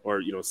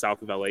or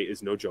south of LA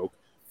is no joke.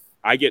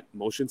 I get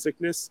motion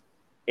sickness,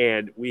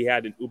 and we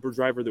had an Uber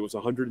driver that was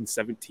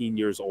 117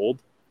 years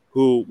old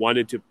who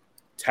wanted to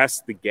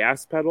test the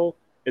gas pedal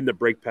and the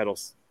brake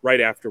pedals right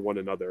after one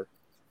another.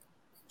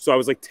 So I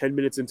was like 10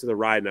 minutes into the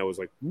ride, and I was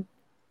like,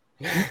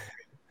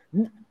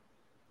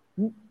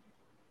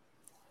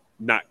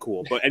 not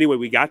cool. But anyway,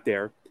 we got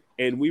there,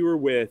 and we were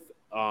with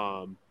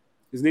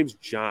his name's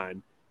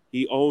John.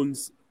 He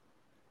owns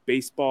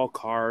baseball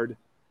card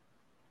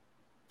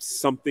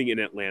something in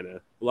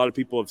Atlanta. A lot of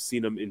people have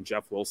seen him in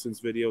Jeff Wilson's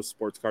video,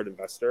 Sports Card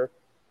Investor.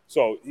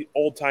 So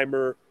old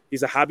timer.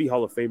 He's a Hobby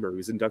Hall of Famer. He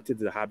was inducted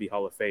to the Hobby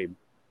Hall of Fame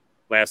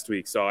last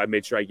week. So I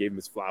made sure I gave him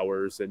his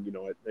flowers, and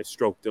I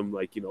stroked him,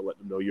 like,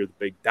 letting him know you're the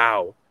big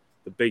Dow.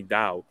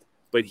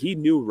 But he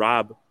knew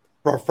Rob.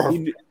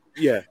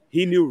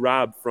 He knew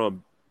Rob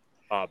from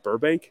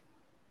Burbank,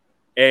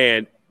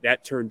 and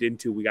that turned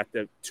into, we got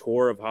the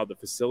tour of how the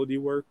facility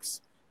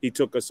works. He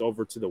took us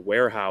over to the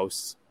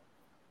warehouse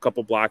a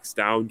couple blocks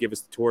down, give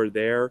us the tour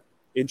there,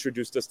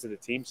 introduced us to the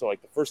team. So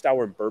like the first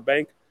hour in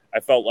Burbank, I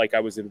felt like I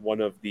was in one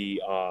of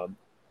the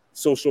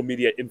social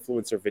media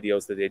influencer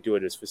videos that they do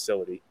at his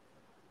facility.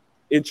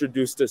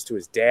 Introduced us to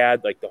his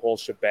dad, like the whole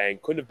shebang.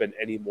 Couldn't have been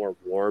any more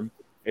warm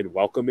and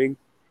welcoming.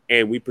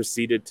 And we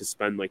proceeded to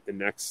spend like the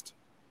next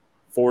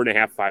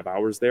 4.5, 5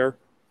 hours there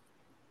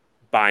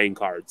buying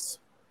cards.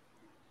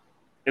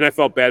 And I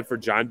felt bad for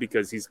John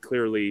because he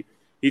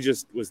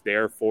just was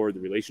there for the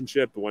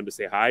relationship and wanted to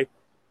say hi.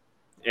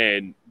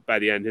 And by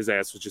the end, his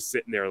ass was just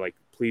sitting there like,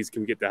 please,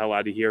 can we get the hell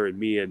out of here? And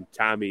me and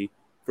Tommy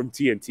from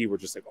TNT were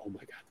just like, oh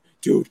my God,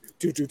 dude,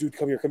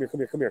 come here.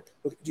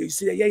 Look, do you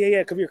see that?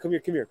 Yeah, come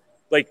here.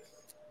 Like,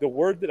 the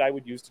word that I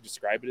would use to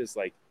describe it is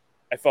like,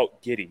 I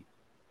felt giddy.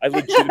 I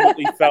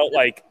legitimately felt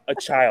like a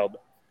child.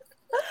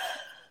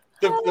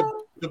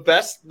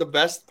 The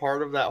best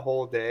part of that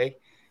whole day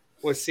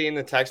was seeing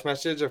the text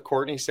message of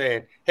Courtney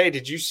saying, hey,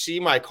 did you see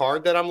my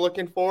card that I'm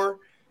looking for?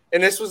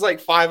 And this was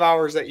like 5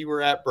 hours that you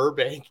were at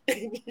Burbank.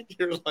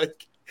 You're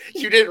like,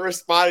 you didn't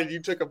respond, and you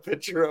took a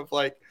picture of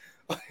like,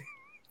 I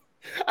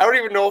don't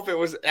even know if it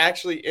was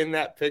actually in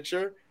that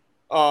picture,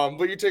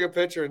 but you took a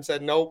picture and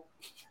said nope.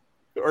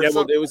 Well,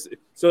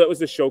 that was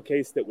the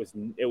showcase that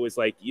was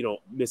like,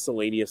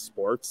 miscellaneous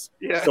sports.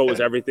 Yeah. So it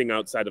was everything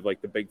outside of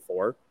like the big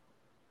four.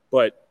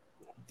 But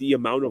the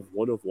amount of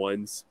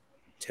one-of-ones,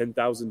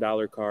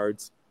 $10,000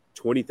 cards,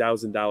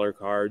 $20,000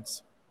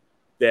 cards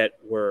that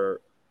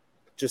were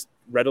just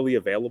readily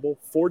available,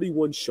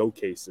 41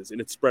 showcases,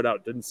 and it spread out.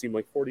 It didn't seem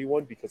like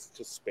 41 because it's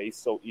just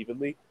spaced so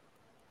evenly.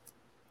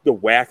 The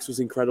wax was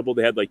incredible.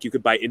 They had you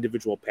could buy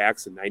individual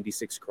packs of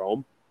 96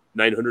 chrome,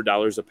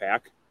 $900 a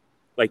pack.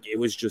 Like, it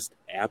was just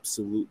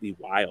absolutely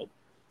wild.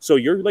 So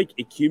you're like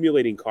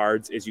accumulating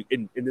cards as you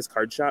in this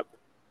card shop.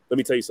 Let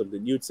me tell you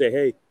something. You'd say,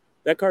 hey,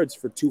 that card's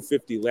for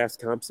 $250, last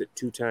comp's at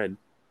 $210.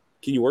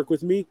 Can you work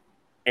with me?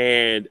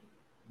 And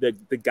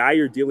the guy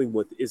you're dealing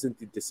with isn't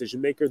the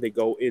decision maker. They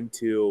go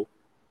into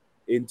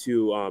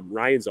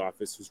Ryan's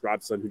office, who's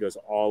Rob's son, who does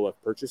all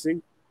of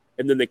purchasing.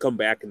 And then they come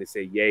back and they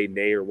say yay,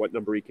 nay, or what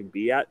number he can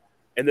be at.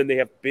 And then they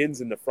have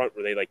bins in the front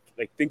where they like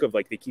think of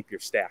like they keep your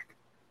stack.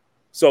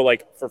 So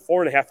like for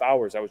 4.5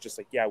 hours, I was just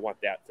like, yeah, I want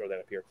that. Throw that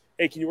up here.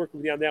 Hey, can you work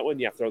with me on that one?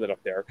 Yeah, throw that up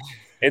there.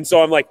 And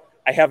so I'm like,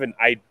 I have an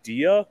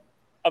idea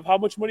of how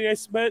much money I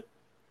spent,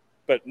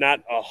 but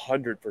not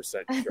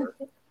 100% sure.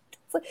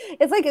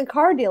 It's like a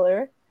car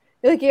dealer.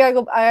 You're like, I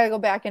gotta go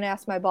back and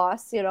ask my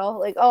boss,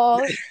 like,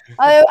 oh,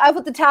 I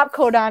put the top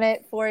coat on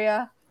it for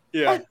you.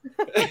 Yeah.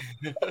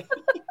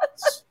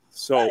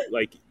 So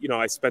like,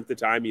 I spent the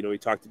time, he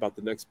talked about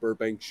the next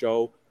Burbank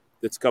show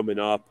that's coming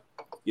up.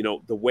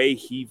 The way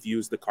he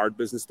views the card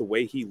business, the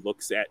way he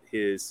looks at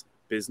his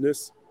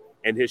business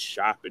and his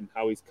shop and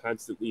how he's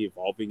constantly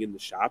evolving in the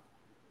shop.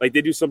 Like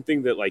they do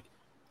something that like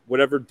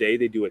whatever day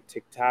they do a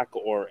TikTok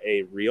or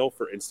a reel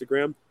for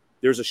Instagram,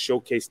 there's a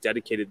showcase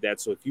dedicated to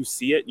that. So if you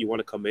see it, you want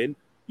to come in,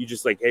 you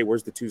just like, hey,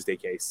 where's the Tuesday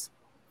case?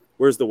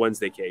 Where's the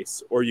Wednesday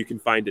case? Or you can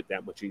find it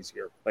that much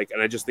easier. Like,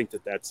 and I just think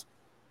that that's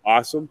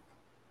awesome.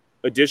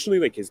 Additionally,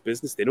 like his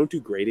business, they don't do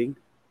grading.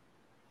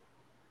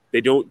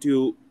 They don't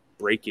do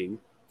breaking.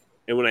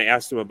 And when I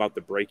asked him about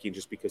the breaking,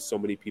 just because so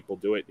many people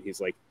do it,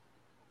 he's like,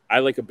 I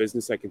like a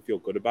business I can feel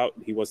good about.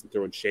 And he wasn't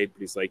throwing shade,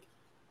 but he's like,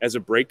 as a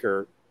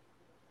breaker,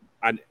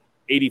 on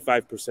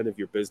 85% of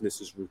your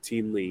business is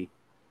routinely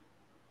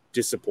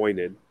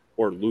disappointed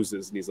or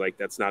loses. And he's like,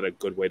 that's not a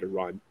good way to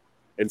run.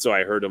 And so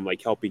I heard him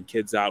like helping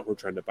kids out who are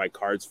trying to buy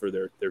cards for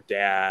their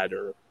dad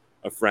or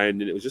a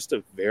friend. And it was just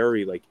a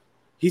very like,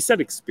 he said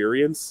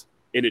experience.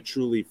 And it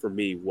truly, for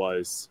me,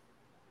 was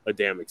a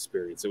damn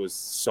experience. It was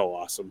so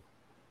awesome.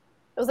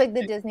 It was like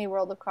the Disney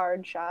World of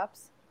card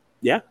shops.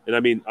 Yeah. And I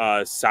mean,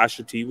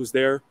 Sasha T was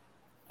there.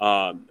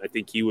 I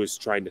think he was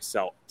trying to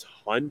sell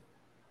a ton.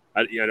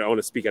 I don't want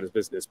to speak on his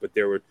business, but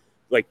there were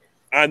like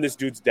on this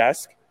dude's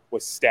desk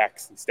was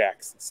stacks and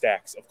stacks and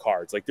stacks of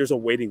cards. Like there's a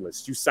waiting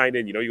list. You sign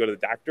in, you go to the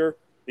doctor,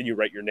 then you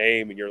write your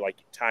name and you're like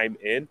time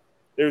in.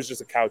 There's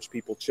just a couch,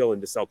 people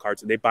chilling to sell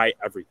cards, and they buy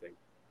everything.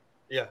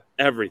 Yeah.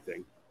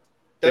 Everything.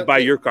 They buy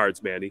your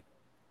cards, Manny.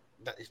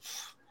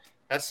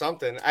 That's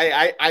something.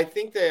 I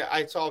think that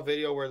I saw a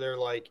video where they're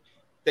like,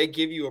 they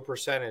give you a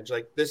percentage.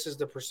 Like, this is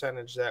the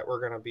percentage that we're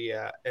going to be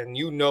at. And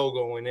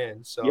going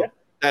in. So yeah.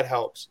 That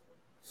helps.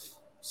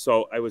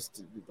 So I was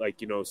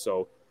like,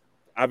 so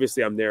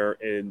obviously I'm there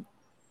and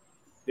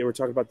they were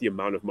talking about the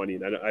amount of money.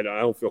 And I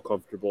don't feel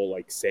comfortable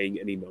like saying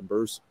any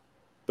numbers.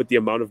 But the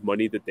amount of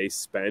money that they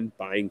spend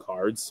buying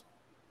cards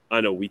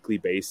on a weekly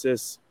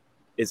basis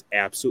is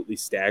absolutely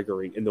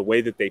staggering. And the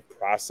way that they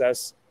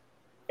process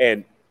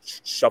and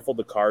shuffle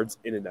the cards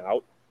in and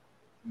out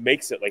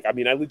makes it like, I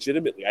mean, I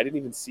didn't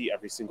even see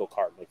every single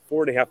card. Like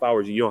 4.5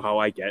 hours, you know how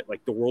I get,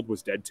 like the world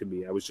was dead to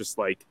me. I was just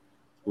like,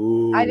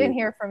 ooh. I didn't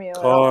hear from you.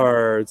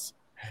 Cards.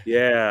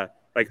 Yeah.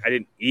 Like I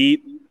didn't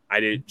eat. I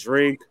didn't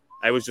drink.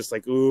 I was just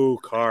like, ooh,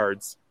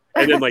 cards.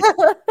 And then like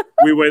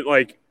we went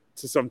like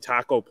to some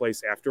taco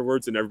place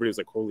afterwards and everybody was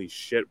like, holy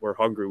shit, we're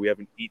hungry. We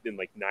haven't eaten in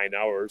like 9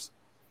 hours.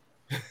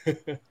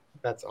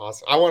 That's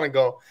awesome. I want to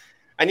go.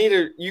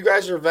 You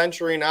guys are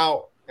venturing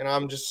out and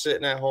I'm just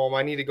sitting at home.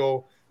 I need to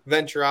go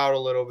venture out a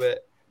little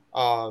bit.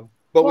 But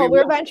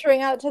we're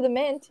venturing out to the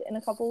Mint in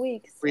a couple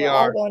weeks. We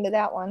are all going to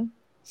that one.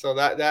 So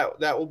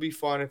that will be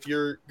fun. If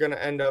you're going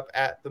to end up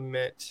at the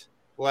Mint,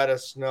 let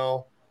us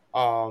know.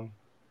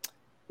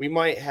 We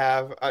might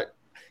have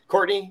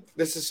Courtney,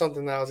 this is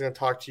something that I was going to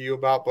talk to you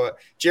about, but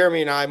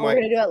Jeremy and I might.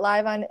 We're going to do it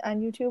live on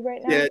YouTube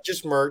right now? Yeah,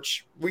 just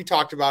merch. We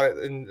talked about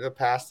it in the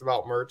past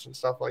about merch and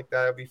stuff like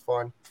that. It'd be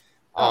fun.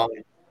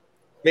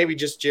 Maybe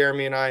just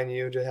Jeremy and I and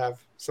you to have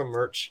some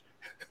merch.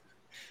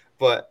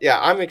 But, yeah,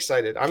 I'm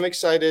excited.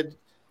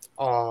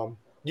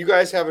 You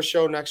guys have a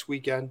show next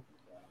weekend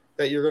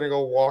that you're going to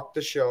go walk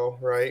the show,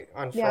 right,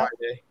 on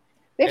Friday.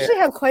 We actually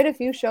have quite a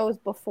few shows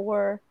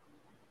before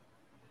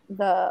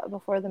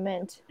the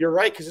Mint. You're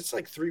right, because it's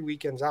like 3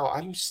 weekends out.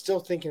 I'm still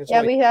thinking it's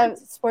we have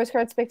Sports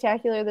Card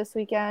Spectacular this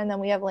weekend, then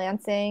we have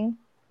Lansing.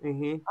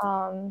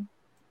 Mm-hmm.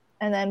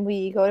 And then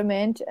we go to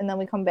Mint, and then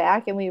we come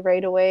back, and we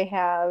right away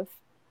have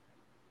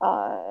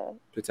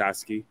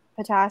Petoskey,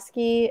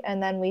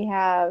 and then we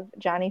have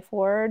Johnny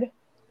Ford.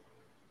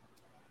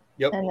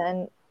 Yep.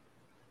 And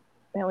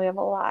then we have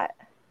a lot.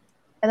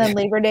 And then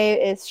Labor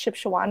Day is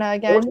Shipshawana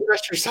again. Don't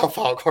stress yourself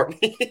out,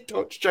 Courtney.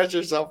 Don't stress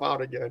yourself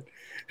out again.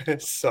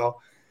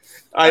 So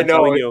I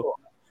know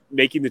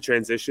making the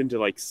transition to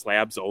like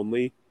slabs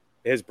only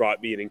has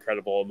brought me an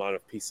incredible amount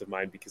of peace of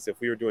mind, because if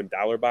we were doing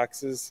dollar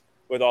boxes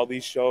with all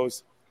these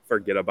shows,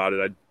 forget about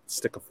it. I'd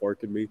stick a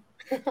fork in me.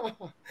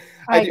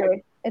 I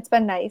agree. It's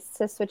been nice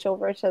to switch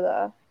over to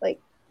the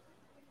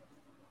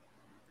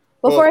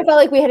before I felt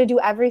like we had to do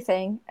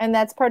everything, and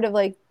that's part of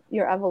like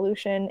your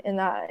evolution in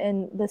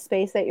the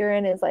space that you're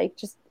in is like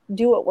just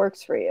do what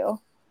works for you.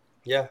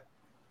 Yeah.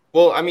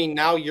 Well, I mean,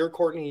 now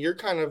Courtney, you're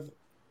kind of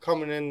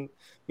coming in.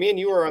 Me and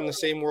you are on the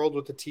same world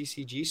with the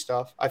TCG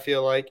stuff, I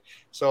feel like.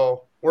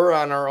 So we're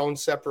on our own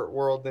separate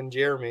world than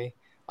Jeremy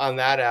on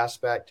that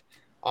aspect.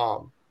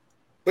 But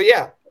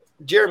yeah,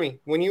 Jeremy,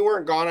 when you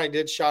weren't gone, I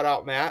did shout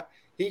out Matt.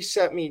 He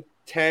sent me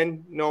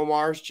 10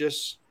 Nomars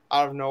just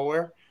out of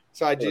nowhere.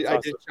 So I did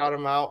shout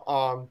him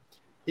out.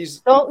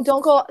 He's don't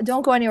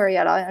go anywhere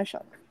yet. I'll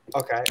show.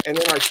 Okay. And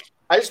then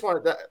I just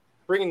wanted to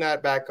bringing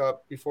that back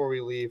up before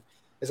we leave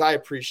is I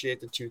appreciate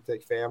the Too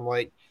Thick fam.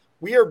 Like,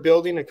 we are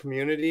building a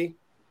community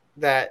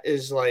that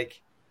is like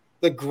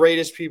the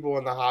greatest people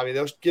in the hobby.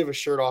 They'll give a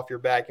shirt off your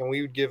back, and we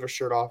would give a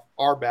shirt off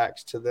our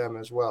backs to them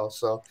as well.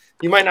 So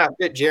you might not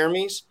fit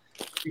Jeremy's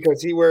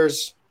because he's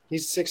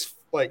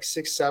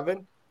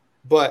 6'7",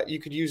 but you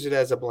could use it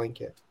as a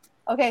blanket.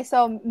 Okay,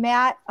 so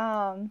Matt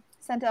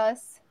sent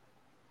us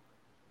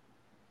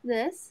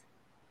this.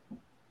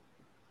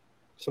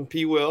 Some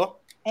P-Will.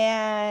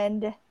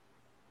 And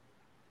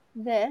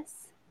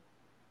this.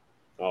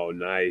 Oh,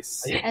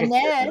 nice. And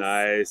this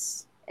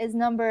nice. is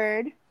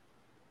numbered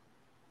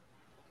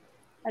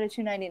out of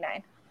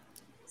 $2.99.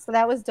 So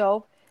that was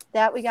dope.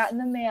 That we got in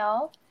the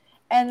mail.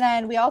 And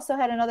then we also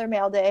had another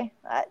mail day.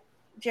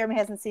 Jeremy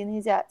hasn't seen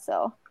these yet,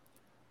 so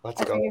I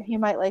figure he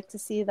might like to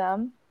see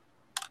them.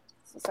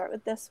 So start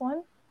with this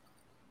one.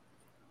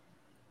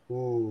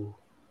 Ooh.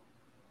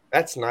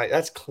 That's nice.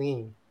 That's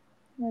clean.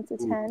 That's a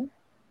 10.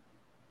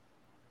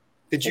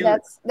 Did you?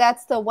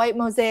 That's the white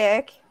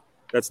mosaic.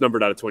 That's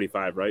numbered out of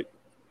 25, right?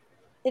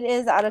 It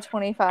is out of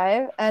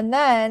 25. And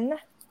then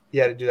you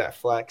had to do that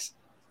flex.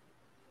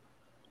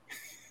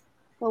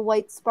 The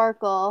white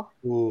sparkle.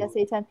 Ooh.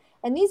 SA 10.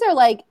 And these are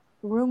like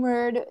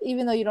rumored,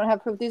 even though you don't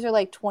have proof, these are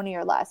like 20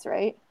 or less,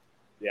 right?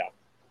 Yeah.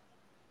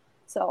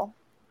 So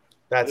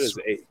that is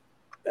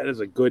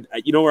a good,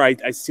 you know where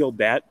I sealed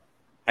that?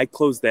 I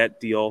closed that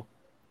deal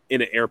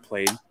in an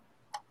airplane.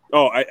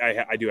 Oh,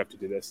 I do have to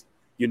do this.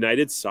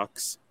 United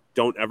sucks.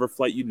 Don't ever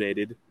flight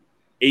United.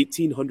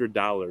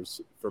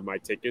 $1,800 for my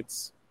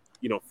tickets,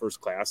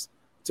 first class,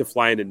 to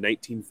fly in a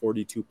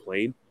 1942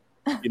 plane.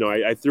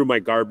 I threw my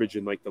garbage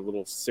in like the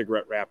little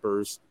cigarette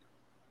wrappers,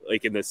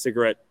 like in the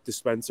cigarette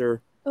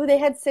dispenser. Oh, they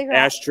had cigarette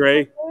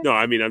ashtray. No,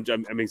 I mean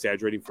I'm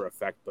exaggerating for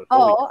effect, but I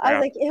was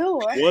like, ew.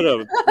 What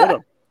a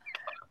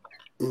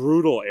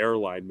brutal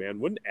airline, man.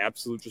 What an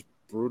absolute just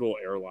brutal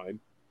airline.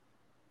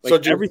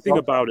 Like, so everything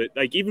about it,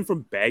 like even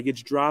from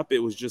baggage drop, it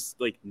was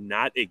just like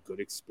not a good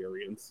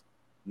experience.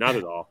 Not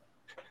at all.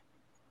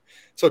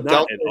 So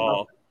not at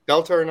all.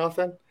 Delta or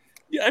nothing?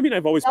 Yeah, I mean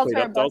I've always played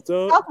up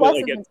Delta. Southwest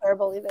isn't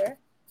terrible either.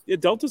 Yeah,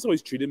 Delta's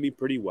always treated me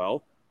pretty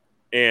well.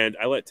 And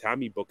I let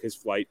Tommy book his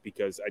flight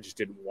because I just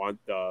didn't want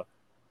the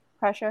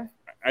pressure.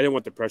 I didn't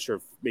want the pressure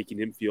of making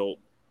him feel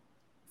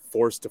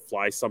forced to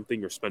fly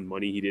something or spend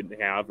money he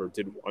didn't have or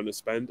didn't want to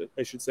spend,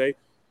 I should say.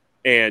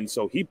 And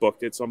so he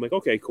booked it. So I'm like,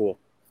 okay, cool.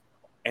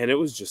 And it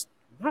was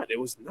not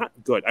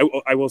good.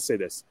 I will say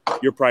this.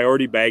 Your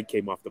priority bag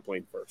came off the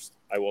plane first.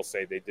 I will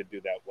say they did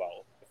do that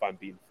well, if I'm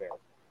being fair.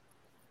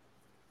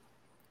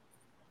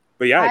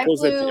 But yeah, I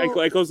closed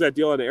that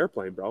deal on the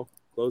airplane, bro.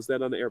 Closed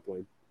that on the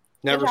airplane.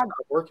 Never stop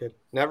working.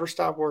 Never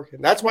stop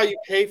working. That's why you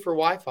pay for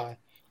Wi-Fi.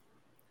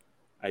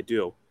 I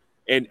do.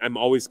 And I'm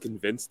always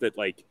convinced that,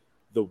 like,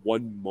 the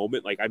one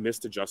moment, like, I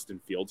missed a Justin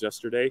Fields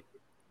yesterday.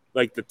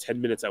 Like, the 10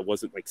 minutes I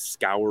wasn't, like,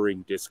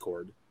 scouring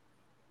Discord.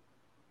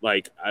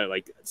 Like,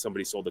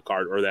 somebody sold the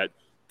card, or that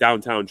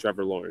downtown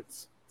Trevor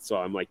Lawrence. So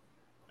I'm like,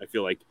 I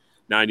feel like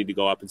now I need to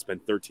go up and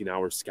spend 13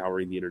 hours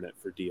scouring the internet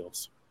for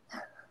deals.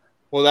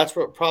 Well, that's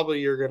what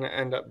probably you're going to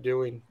end up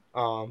doing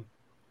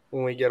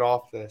when we get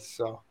off this.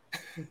 So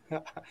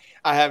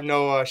I have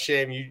no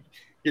shame.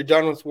 You're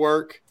done with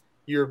work.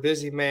 You're a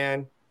busy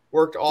man.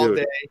 Worked all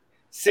day.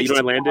 16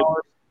 I landed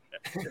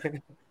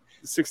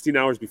 16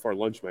 hours before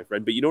lunch, my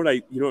friend. But you know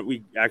what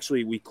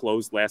we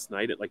closed last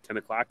night at like 10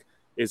 o'clock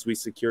is we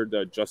secured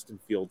the Justin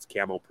Fields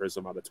camo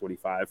prism out of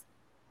 25.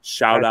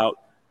 Shout out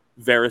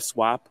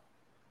Veriswap.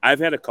 I've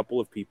had a couple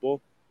of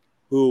people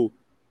who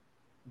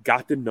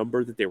got the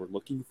number that they were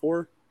looking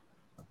for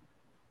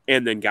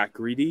and then got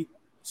greedy.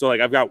 So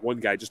like I've got one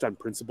guy just on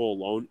principle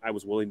alone. I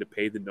was willing to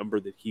pay the number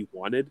that he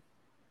wanted.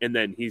 And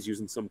then he's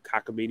using some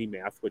cockamamie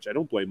math, which I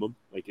don't blame him.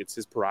 Like, it's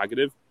his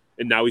prerogative.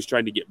 And now he's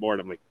trying to get more.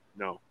 And I'm like,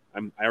 no,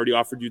 I already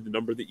offered you the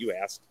number that you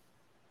asked.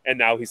 And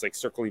now he's like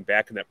circling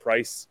back, and that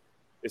price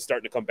is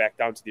starting to come back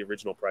down to the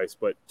original price.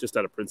 But just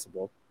out of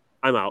principle,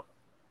 I'm out.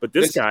 But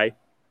this guy,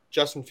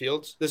 Justin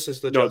Fields, this is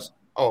the Justin.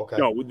 Oh, okay.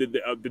 No,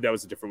 that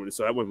was a different one.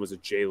 So that one was a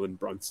Jalen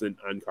Brunson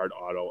on-card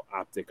auto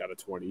optic out of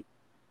 20.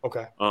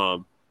 Okay.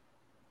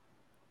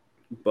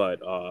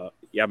 But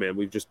yeah, man,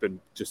 we've just been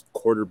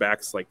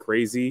quarterbacks like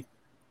crazy.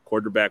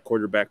 Quarterback.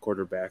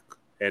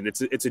 And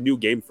it's a new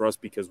game for us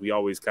because we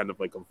always kind of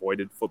like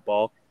avoided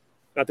football.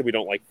 Not that we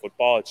don't like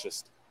football, it's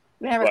just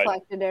we never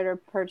collected it or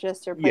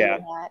purchased or played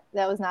in that.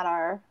 That was not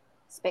our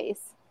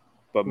space.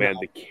 But man,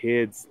 the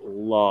kids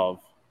love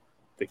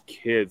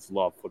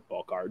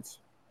football cards.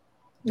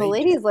 The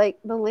ladies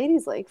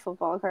like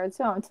football cards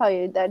too. I'll tell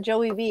you that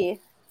Joey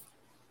V.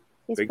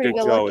 He's Big pretty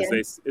Dick good Joe,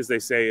 looking. as they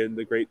say in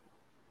the great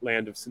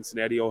land of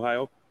Cincinnati,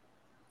 Ohio.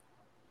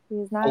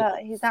 He's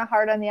not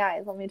hard on the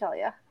eyes, let me tell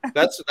you.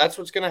 That's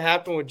what's going to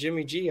happen with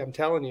Jimmy G. I'm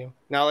telling you.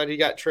 Now that he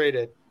got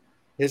traded,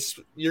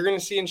 you're going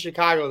to see in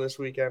Chicago this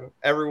weekend.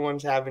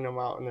 Everyone's having him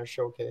out in their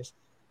showcase,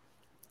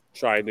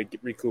 trying to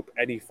recoup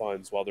any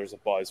funds while there's a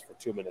buzz for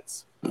 2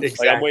 minutes.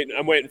 Exactly. Like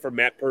I'm waiting for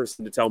Matt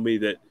Person to tell me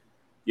that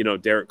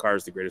Derek Carr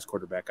is the greatest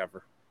quarterback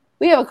ever.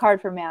 We have a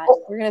card for Matt.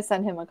 We're going to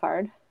send him a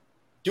card.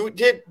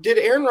 Did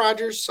Aaron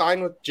Rodgers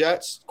sign with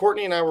Jets?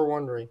 Courtney and I were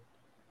wondering.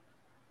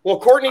 Well,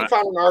 Courtney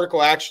found an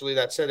article actually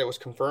that said it was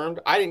confirmed.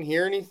 I didn't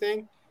hear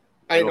anything.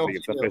 I don't think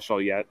it's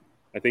official yet.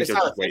 I think they're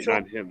just waiting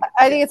on him.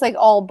 I think it's like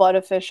all but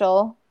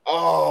official.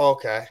 Oh,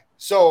 okay.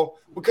 So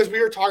because we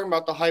were talking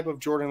about the hype of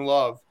Jordan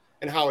Love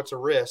and how it's a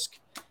risk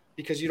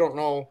because you don't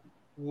know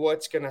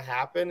what's going to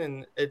happen,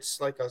 and it's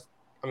like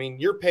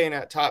you're paying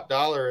that top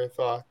dollar if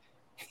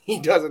he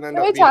doesn't end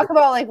up. Can we talk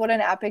about like what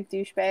an epic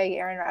douchebag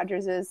Aaron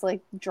Rodgers is?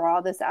 Like,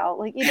 draw this out.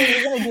 Like, either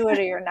you're going to do it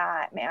or you're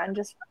not, man.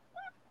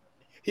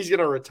 He's going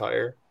to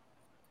retire.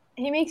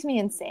 He makes me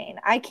insane.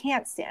 I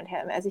can't stand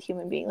him as a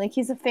human being. Like,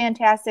 he's a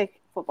fantastic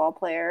football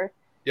player.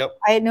 Yep.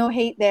 I had no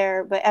hate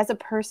there, but as a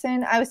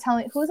person, I was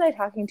telling who was I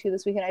talking to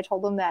this weekend? I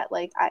told them that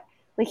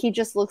he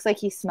just looks like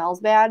he smells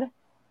bad.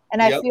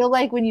 And I feel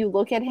like when you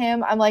look at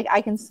him, I'm like,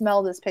 I can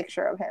smell this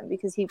picture of him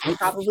because he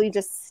probably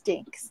just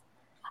stinks.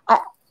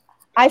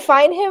 I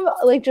find him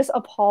like just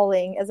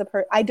appalling as a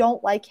person. I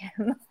don't like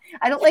him.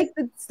 I don't like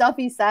the stuff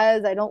he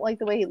says. I don't like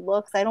the way he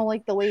looks. I don't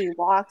like the way he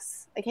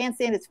walks. I can't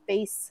stand his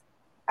face.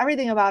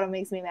 Everything about him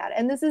makes me mad.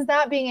 And this is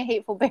not being a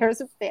hateful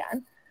Bears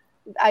fan.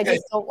 I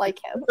just don't like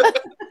him.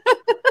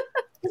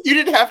 You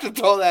didn't have to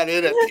throw that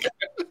in at the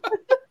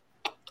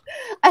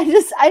end.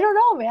 I don't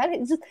know, man.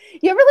 It's just,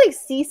 you ever like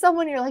see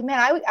someone, you're like,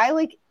 man,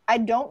 I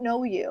don't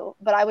know you,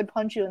 but I would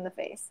punch you in the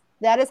face.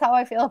 That is how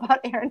I feel about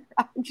Aaron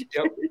Rodgers.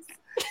 Yep.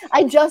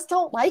 I just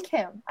don't like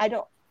him. I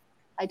don't.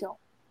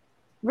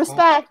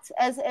 Respect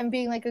as him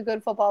being like a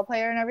good football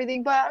player and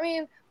everything, but I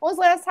mean, when was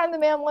the last time the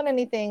man won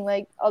anything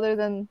like other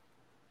than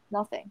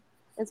nothing?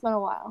 It's been a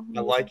while. I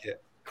like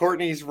it.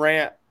 Courtney's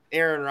rant,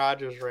 Aaron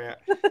Rodgers rant.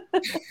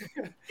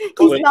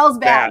 He smells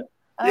bad.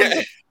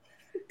 Yeah.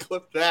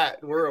 Clip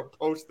that. We're going to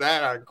post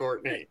that on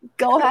Courtney.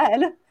 Go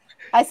ahead.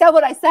 I said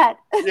what I said.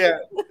 Yeah.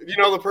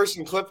 The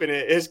person clipping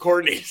it is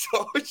Courtney,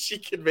 so she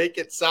can make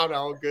it sound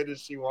how good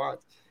as she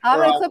wants. I'm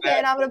going to clip it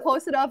and I'm going to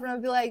post it up and I'll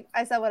be like,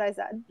 I said what I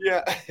said.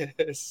 Yeah.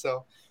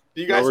 So,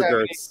 do you guys have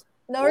regrets?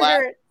 No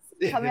regrets.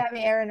 Come at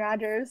me, Aaron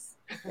Rodgers.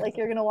 Like,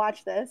 you're going to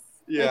watch this.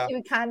 Yeah. Like, he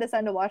would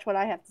condescend to watch what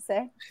I have to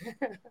say.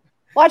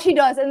 Watch, he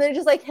does. And then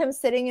just like him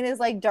sitting in his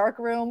like dark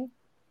room.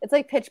 It's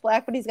like pitch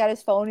black, but he's got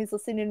his phone. He's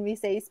listening to me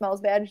say he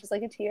smells bad. It's just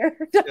like a tear.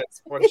 Yeah,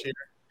 one tear.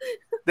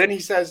 Then you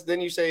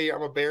say,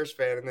 I'm a Bears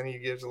fan, and then he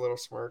gives a little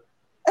smirk.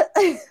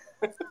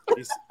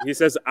 He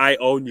says, I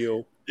own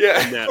you. Yeah.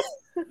 And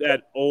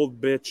that old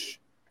bitch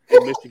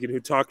in Michigan who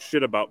talked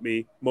shit about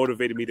me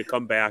motivated me to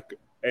come back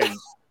and,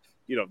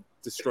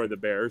 destroy the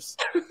Bears.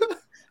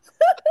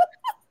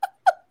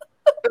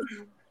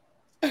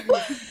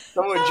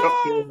 Someone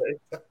jumped in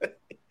there.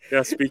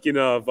 Yeah, speaking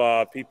of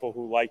people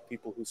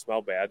who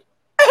smell bad.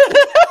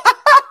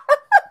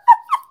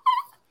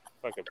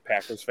 Fucking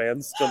Packers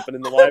fans jumping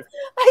in the live.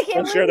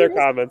 Don't share their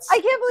comments.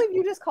 I can't believe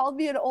you just called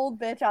me an old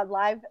bitch on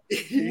live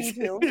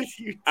YouTube.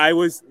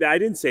 I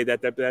didn't say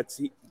that.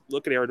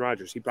 Look at Aaron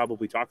Rodgers. He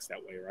probably talks that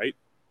way, right?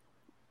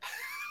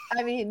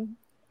 I mean,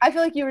 I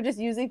feel like you were just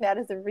using that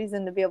as a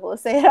reason to be able to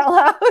say it out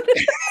loud.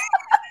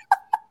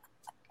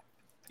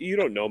 You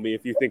don't know me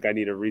if you think I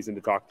need a reason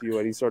to talk to you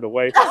any sort of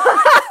way.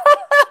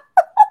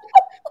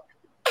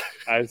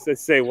 I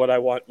say what I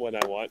want when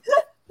I want.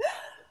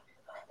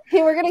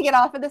 Hey, we're gonna get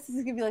off of this.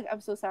 He's gonna be like,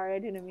 "I'm so sorry, I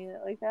didn't mean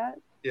it like that."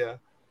 Yeah,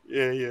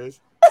 he is.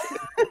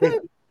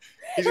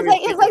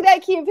 It's like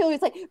that Key and Peele.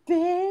 He's like,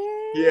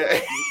 "Bitch."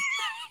 Yeah.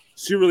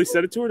 She really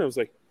said it to her, and I was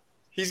like,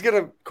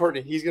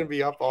 Courtney, he's gonna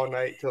be up all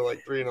night till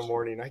like 3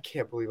 a.m. I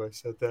can't believe I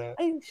said that.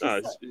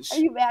 Are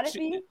you mad at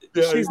me?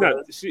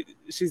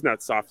 She's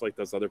not soft like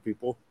those other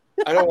people.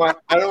 I don't want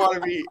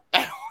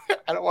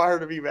her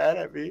to be mad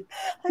at me.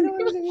 I don't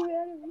want her to be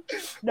mad at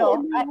me.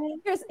 No,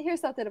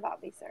 here's something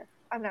about me, sir.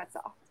 I'm not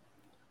soft.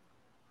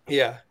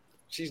 Yeah,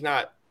 she's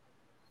not.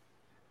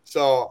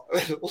 So,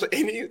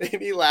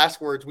 any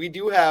last words? We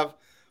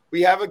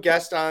have a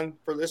guest on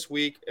for this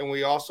week, and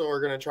we also are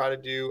going to try to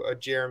do a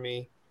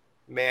Jeremy,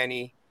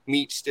 Manny,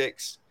 meat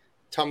sticks,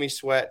 tummy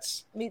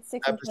sweats. Meat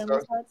sticks and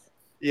tummy sweats.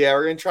 Yeah,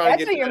 we're going to try to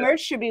get. That's what your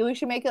merch should be. We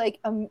should make it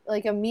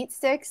like a meat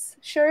sticks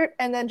shirt,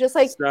 and then just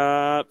like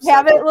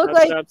have it look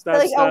like a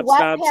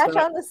wet patch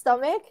on the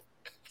stomach.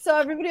 So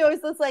everybody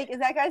always looks like, is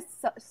that guy's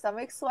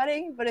stomach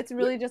sweating? But it's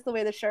really just the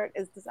way the shirt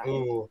is designed.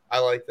 Ooh, I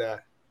like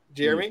that.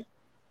 Jeremy?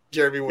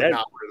 Jeremy would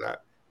not wear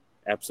that.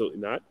 Absolutely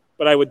not.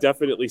 But I would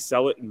definitely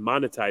sell it and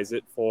monetize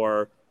it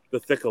for the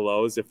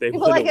thickolos if they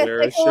want to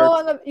wear a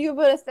shirt. You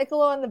put a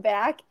thickolo on the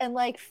back and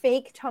like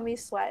fake tummy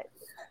sweat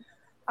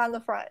on the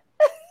front.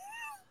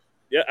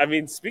 Yeah, I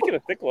mean, speaking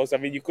of thickolos, I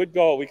mean, we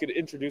could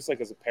introduce like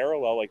as a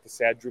parallel, like the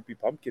sad droopy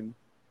pumpkin.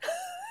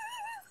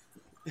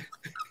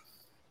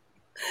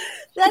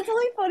 That's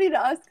only funny to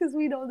us because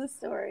we know the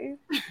story,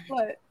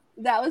 but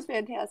that was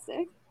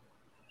fantastic.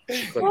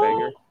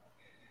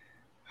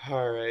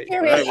 All right.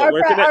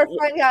 Our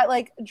friend got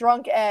like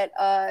drunk at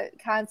a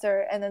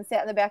concert and then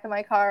sat in the back of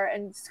my car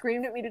and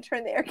screamed at me to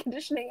turn the air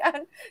conditioning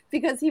on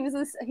because he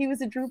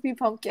was a droopy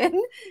pumpkin.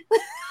 I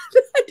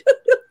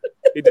don't know.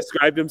 He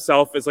described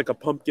himself as like a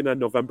pumpkin on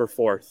November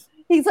 4th.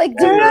 He's like,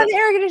 turn on the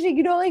air conditioning.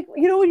 You know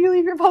when you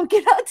leave your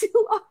pumpkin out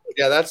too long.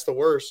 Yeah, that's the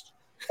worst.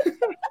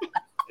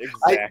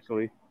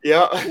 Exactly.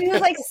 Yeah. He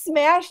was like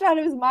smashed out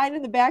of his mind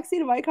in the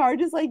backseat of my car,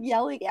 just like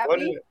yelling at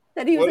me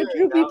that he was a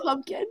droopy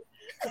pumpkin.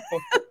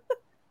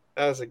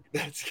 That's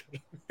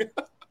good.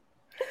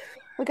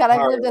 Oh God,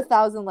 I've lived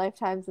 1,000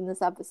 lifetimes in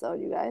this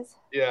episode, you guys.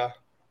 Yeah.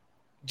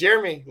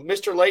 Jeremy,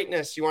 Mr.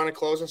 Lateness, you want to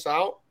close us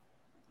out?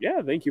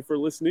 Yeah, thank you for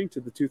listening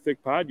to the Too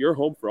Thick Pod, your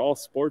home for all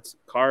sports,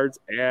 cards,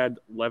 and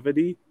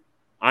levity.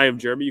 I am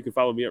Jeremy. You can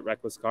follow me at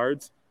Reckless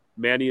Cards.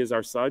 Manny is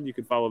our son. You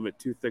can follow him at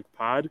Too Thick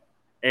Pod.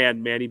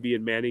 And Manny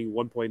being Manny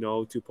 1.0,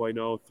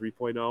 2.0,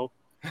 3.0.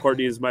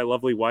 Courtney is my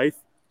lovely wife.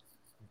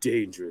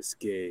 Dangerous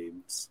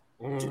games.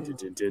 Dun,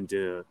 dun, dun,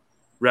 dun.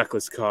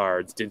 Reckless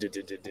Cards. Dun, dun,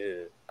 dun, dun,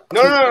 dun.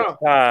 No.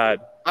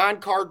 Pod. On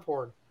card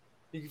porn.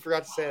 You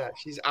forgot to say that.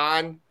 She's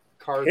on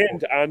card porn.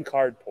 And on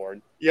card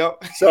porn.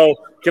 Yep. So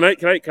can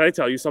I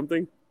tell you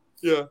something?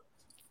 Yeah.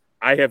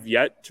 I have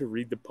yet to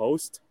read the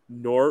post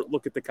nor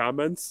look at the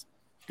comments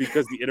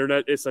because the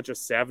internet is such a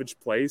savage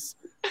place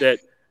that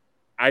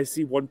I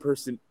see one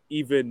person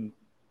even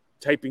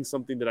typing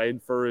something that I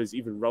infer is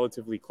even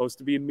relatively close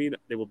to being mean,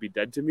 they will be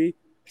dead to me.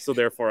 So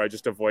therefore I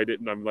just avoid it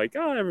and I'm like,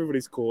 oh,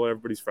 everybody's cool,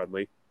 everybody's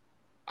friendly.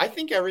 I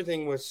think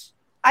everything was...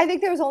 I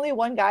think there was only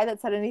one guy that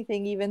said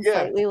anything even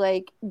slightly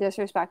like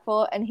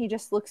disrespectful, and he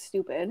just looked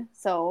stupid.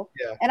 So,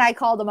 and I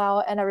called him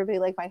out, and everybody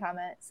liked my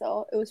comment,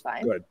 so it was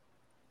fine. Good.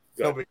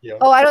 No big deal.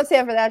 Oh, I don't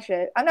stand for that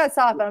shit. I'm not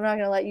soft, but I'm not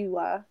gonna let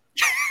you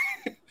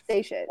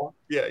say shit.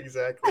 Yeah,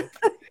 exactly.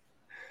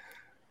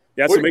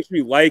 Yeah, so make sure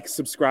you like,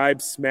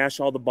 subscribe, smash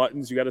all the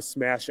buttons. You got to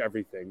smash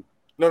everything.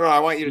 No, I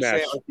want you to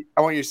say it.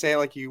 I want you to say it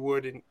like you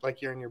would,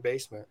 like you're in your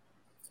basement.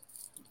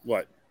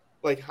 What?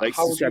 Like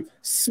how would you...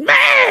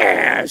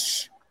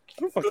 Smash!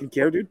 I don't fucking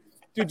care, dude.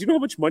 Dude, do you know how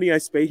much money I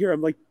spend here?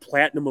 I'm like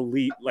platinum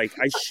elite. Like,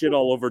 I shit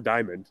all over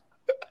diamond.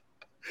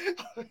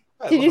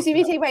 Did you see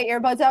me take my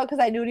earbuds out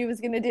because I knew what he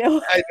was going to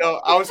do? I know.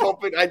 I was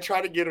hoping I'd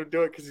try to get him to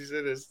do it because he's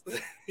in his...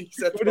 He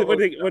said what are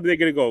they going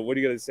to go? What are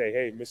you going to say?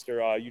 Hey,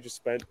 mister, you just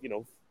spent,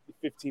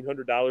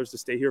 $1,500 to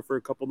stay here for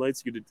a couple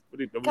nights. You did.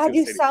 God,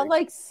 you sound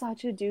like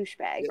such a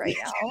douchebag right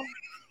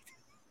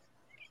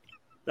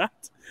now.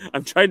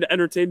 I'm trying to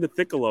entertain the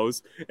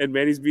thickalos, and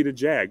Manny's being a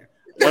jag.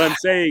 What I'm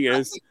saying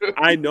is,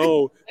 I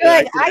know.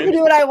 I can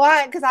do what I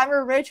want because I'm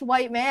a rich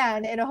white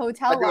man in a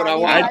hotel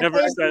lobby. I never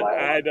said.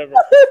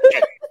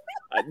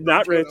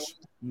 Not rich,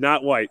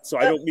 not white. So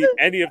I don't meet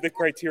any of the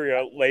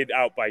criteria laid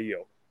out by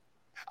you.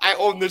 I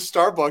own this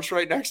Starbucks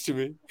right next to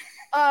me.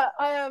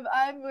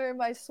 I'm wearing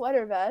my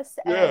sweater vest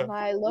and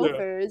my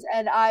loafers,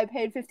 and I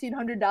paid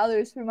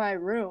 $1,500 for my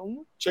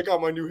room. Check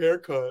out my new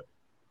haircut.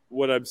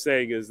 What I'm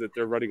saying is that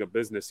they're running a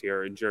business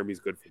here, and Jeremy's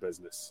good for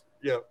business.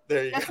 Yeah,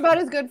 there you go. That's about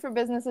as good for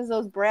business as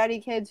those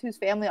bratty kids whose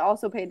family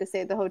also paid to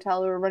stay at the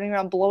hotel who were running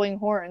around blowing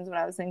horns when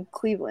I was in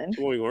Cleveland.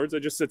 Blowing horns? I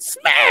just said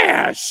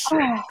smash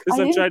because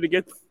I'm trying to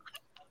get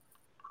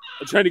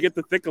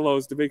the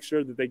thickalos to make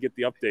sure that they get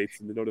the updates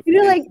and the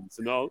notifications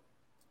and all.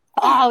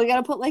 Oh, we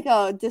gotta put like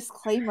a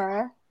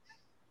disclaimer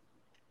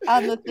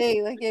on the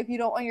thing, like if you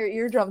don't want your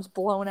eardrums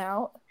blown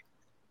out.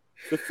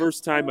 The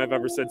first time I've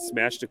ever said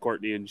smash to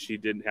Courtney and she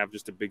didn't have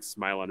just a big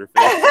smile on her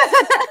face.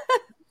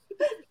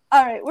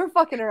 All right, we're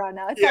fucking around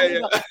now.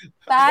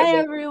 Bye,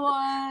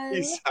 everyone.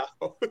 Peace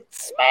out.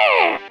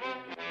 Smash!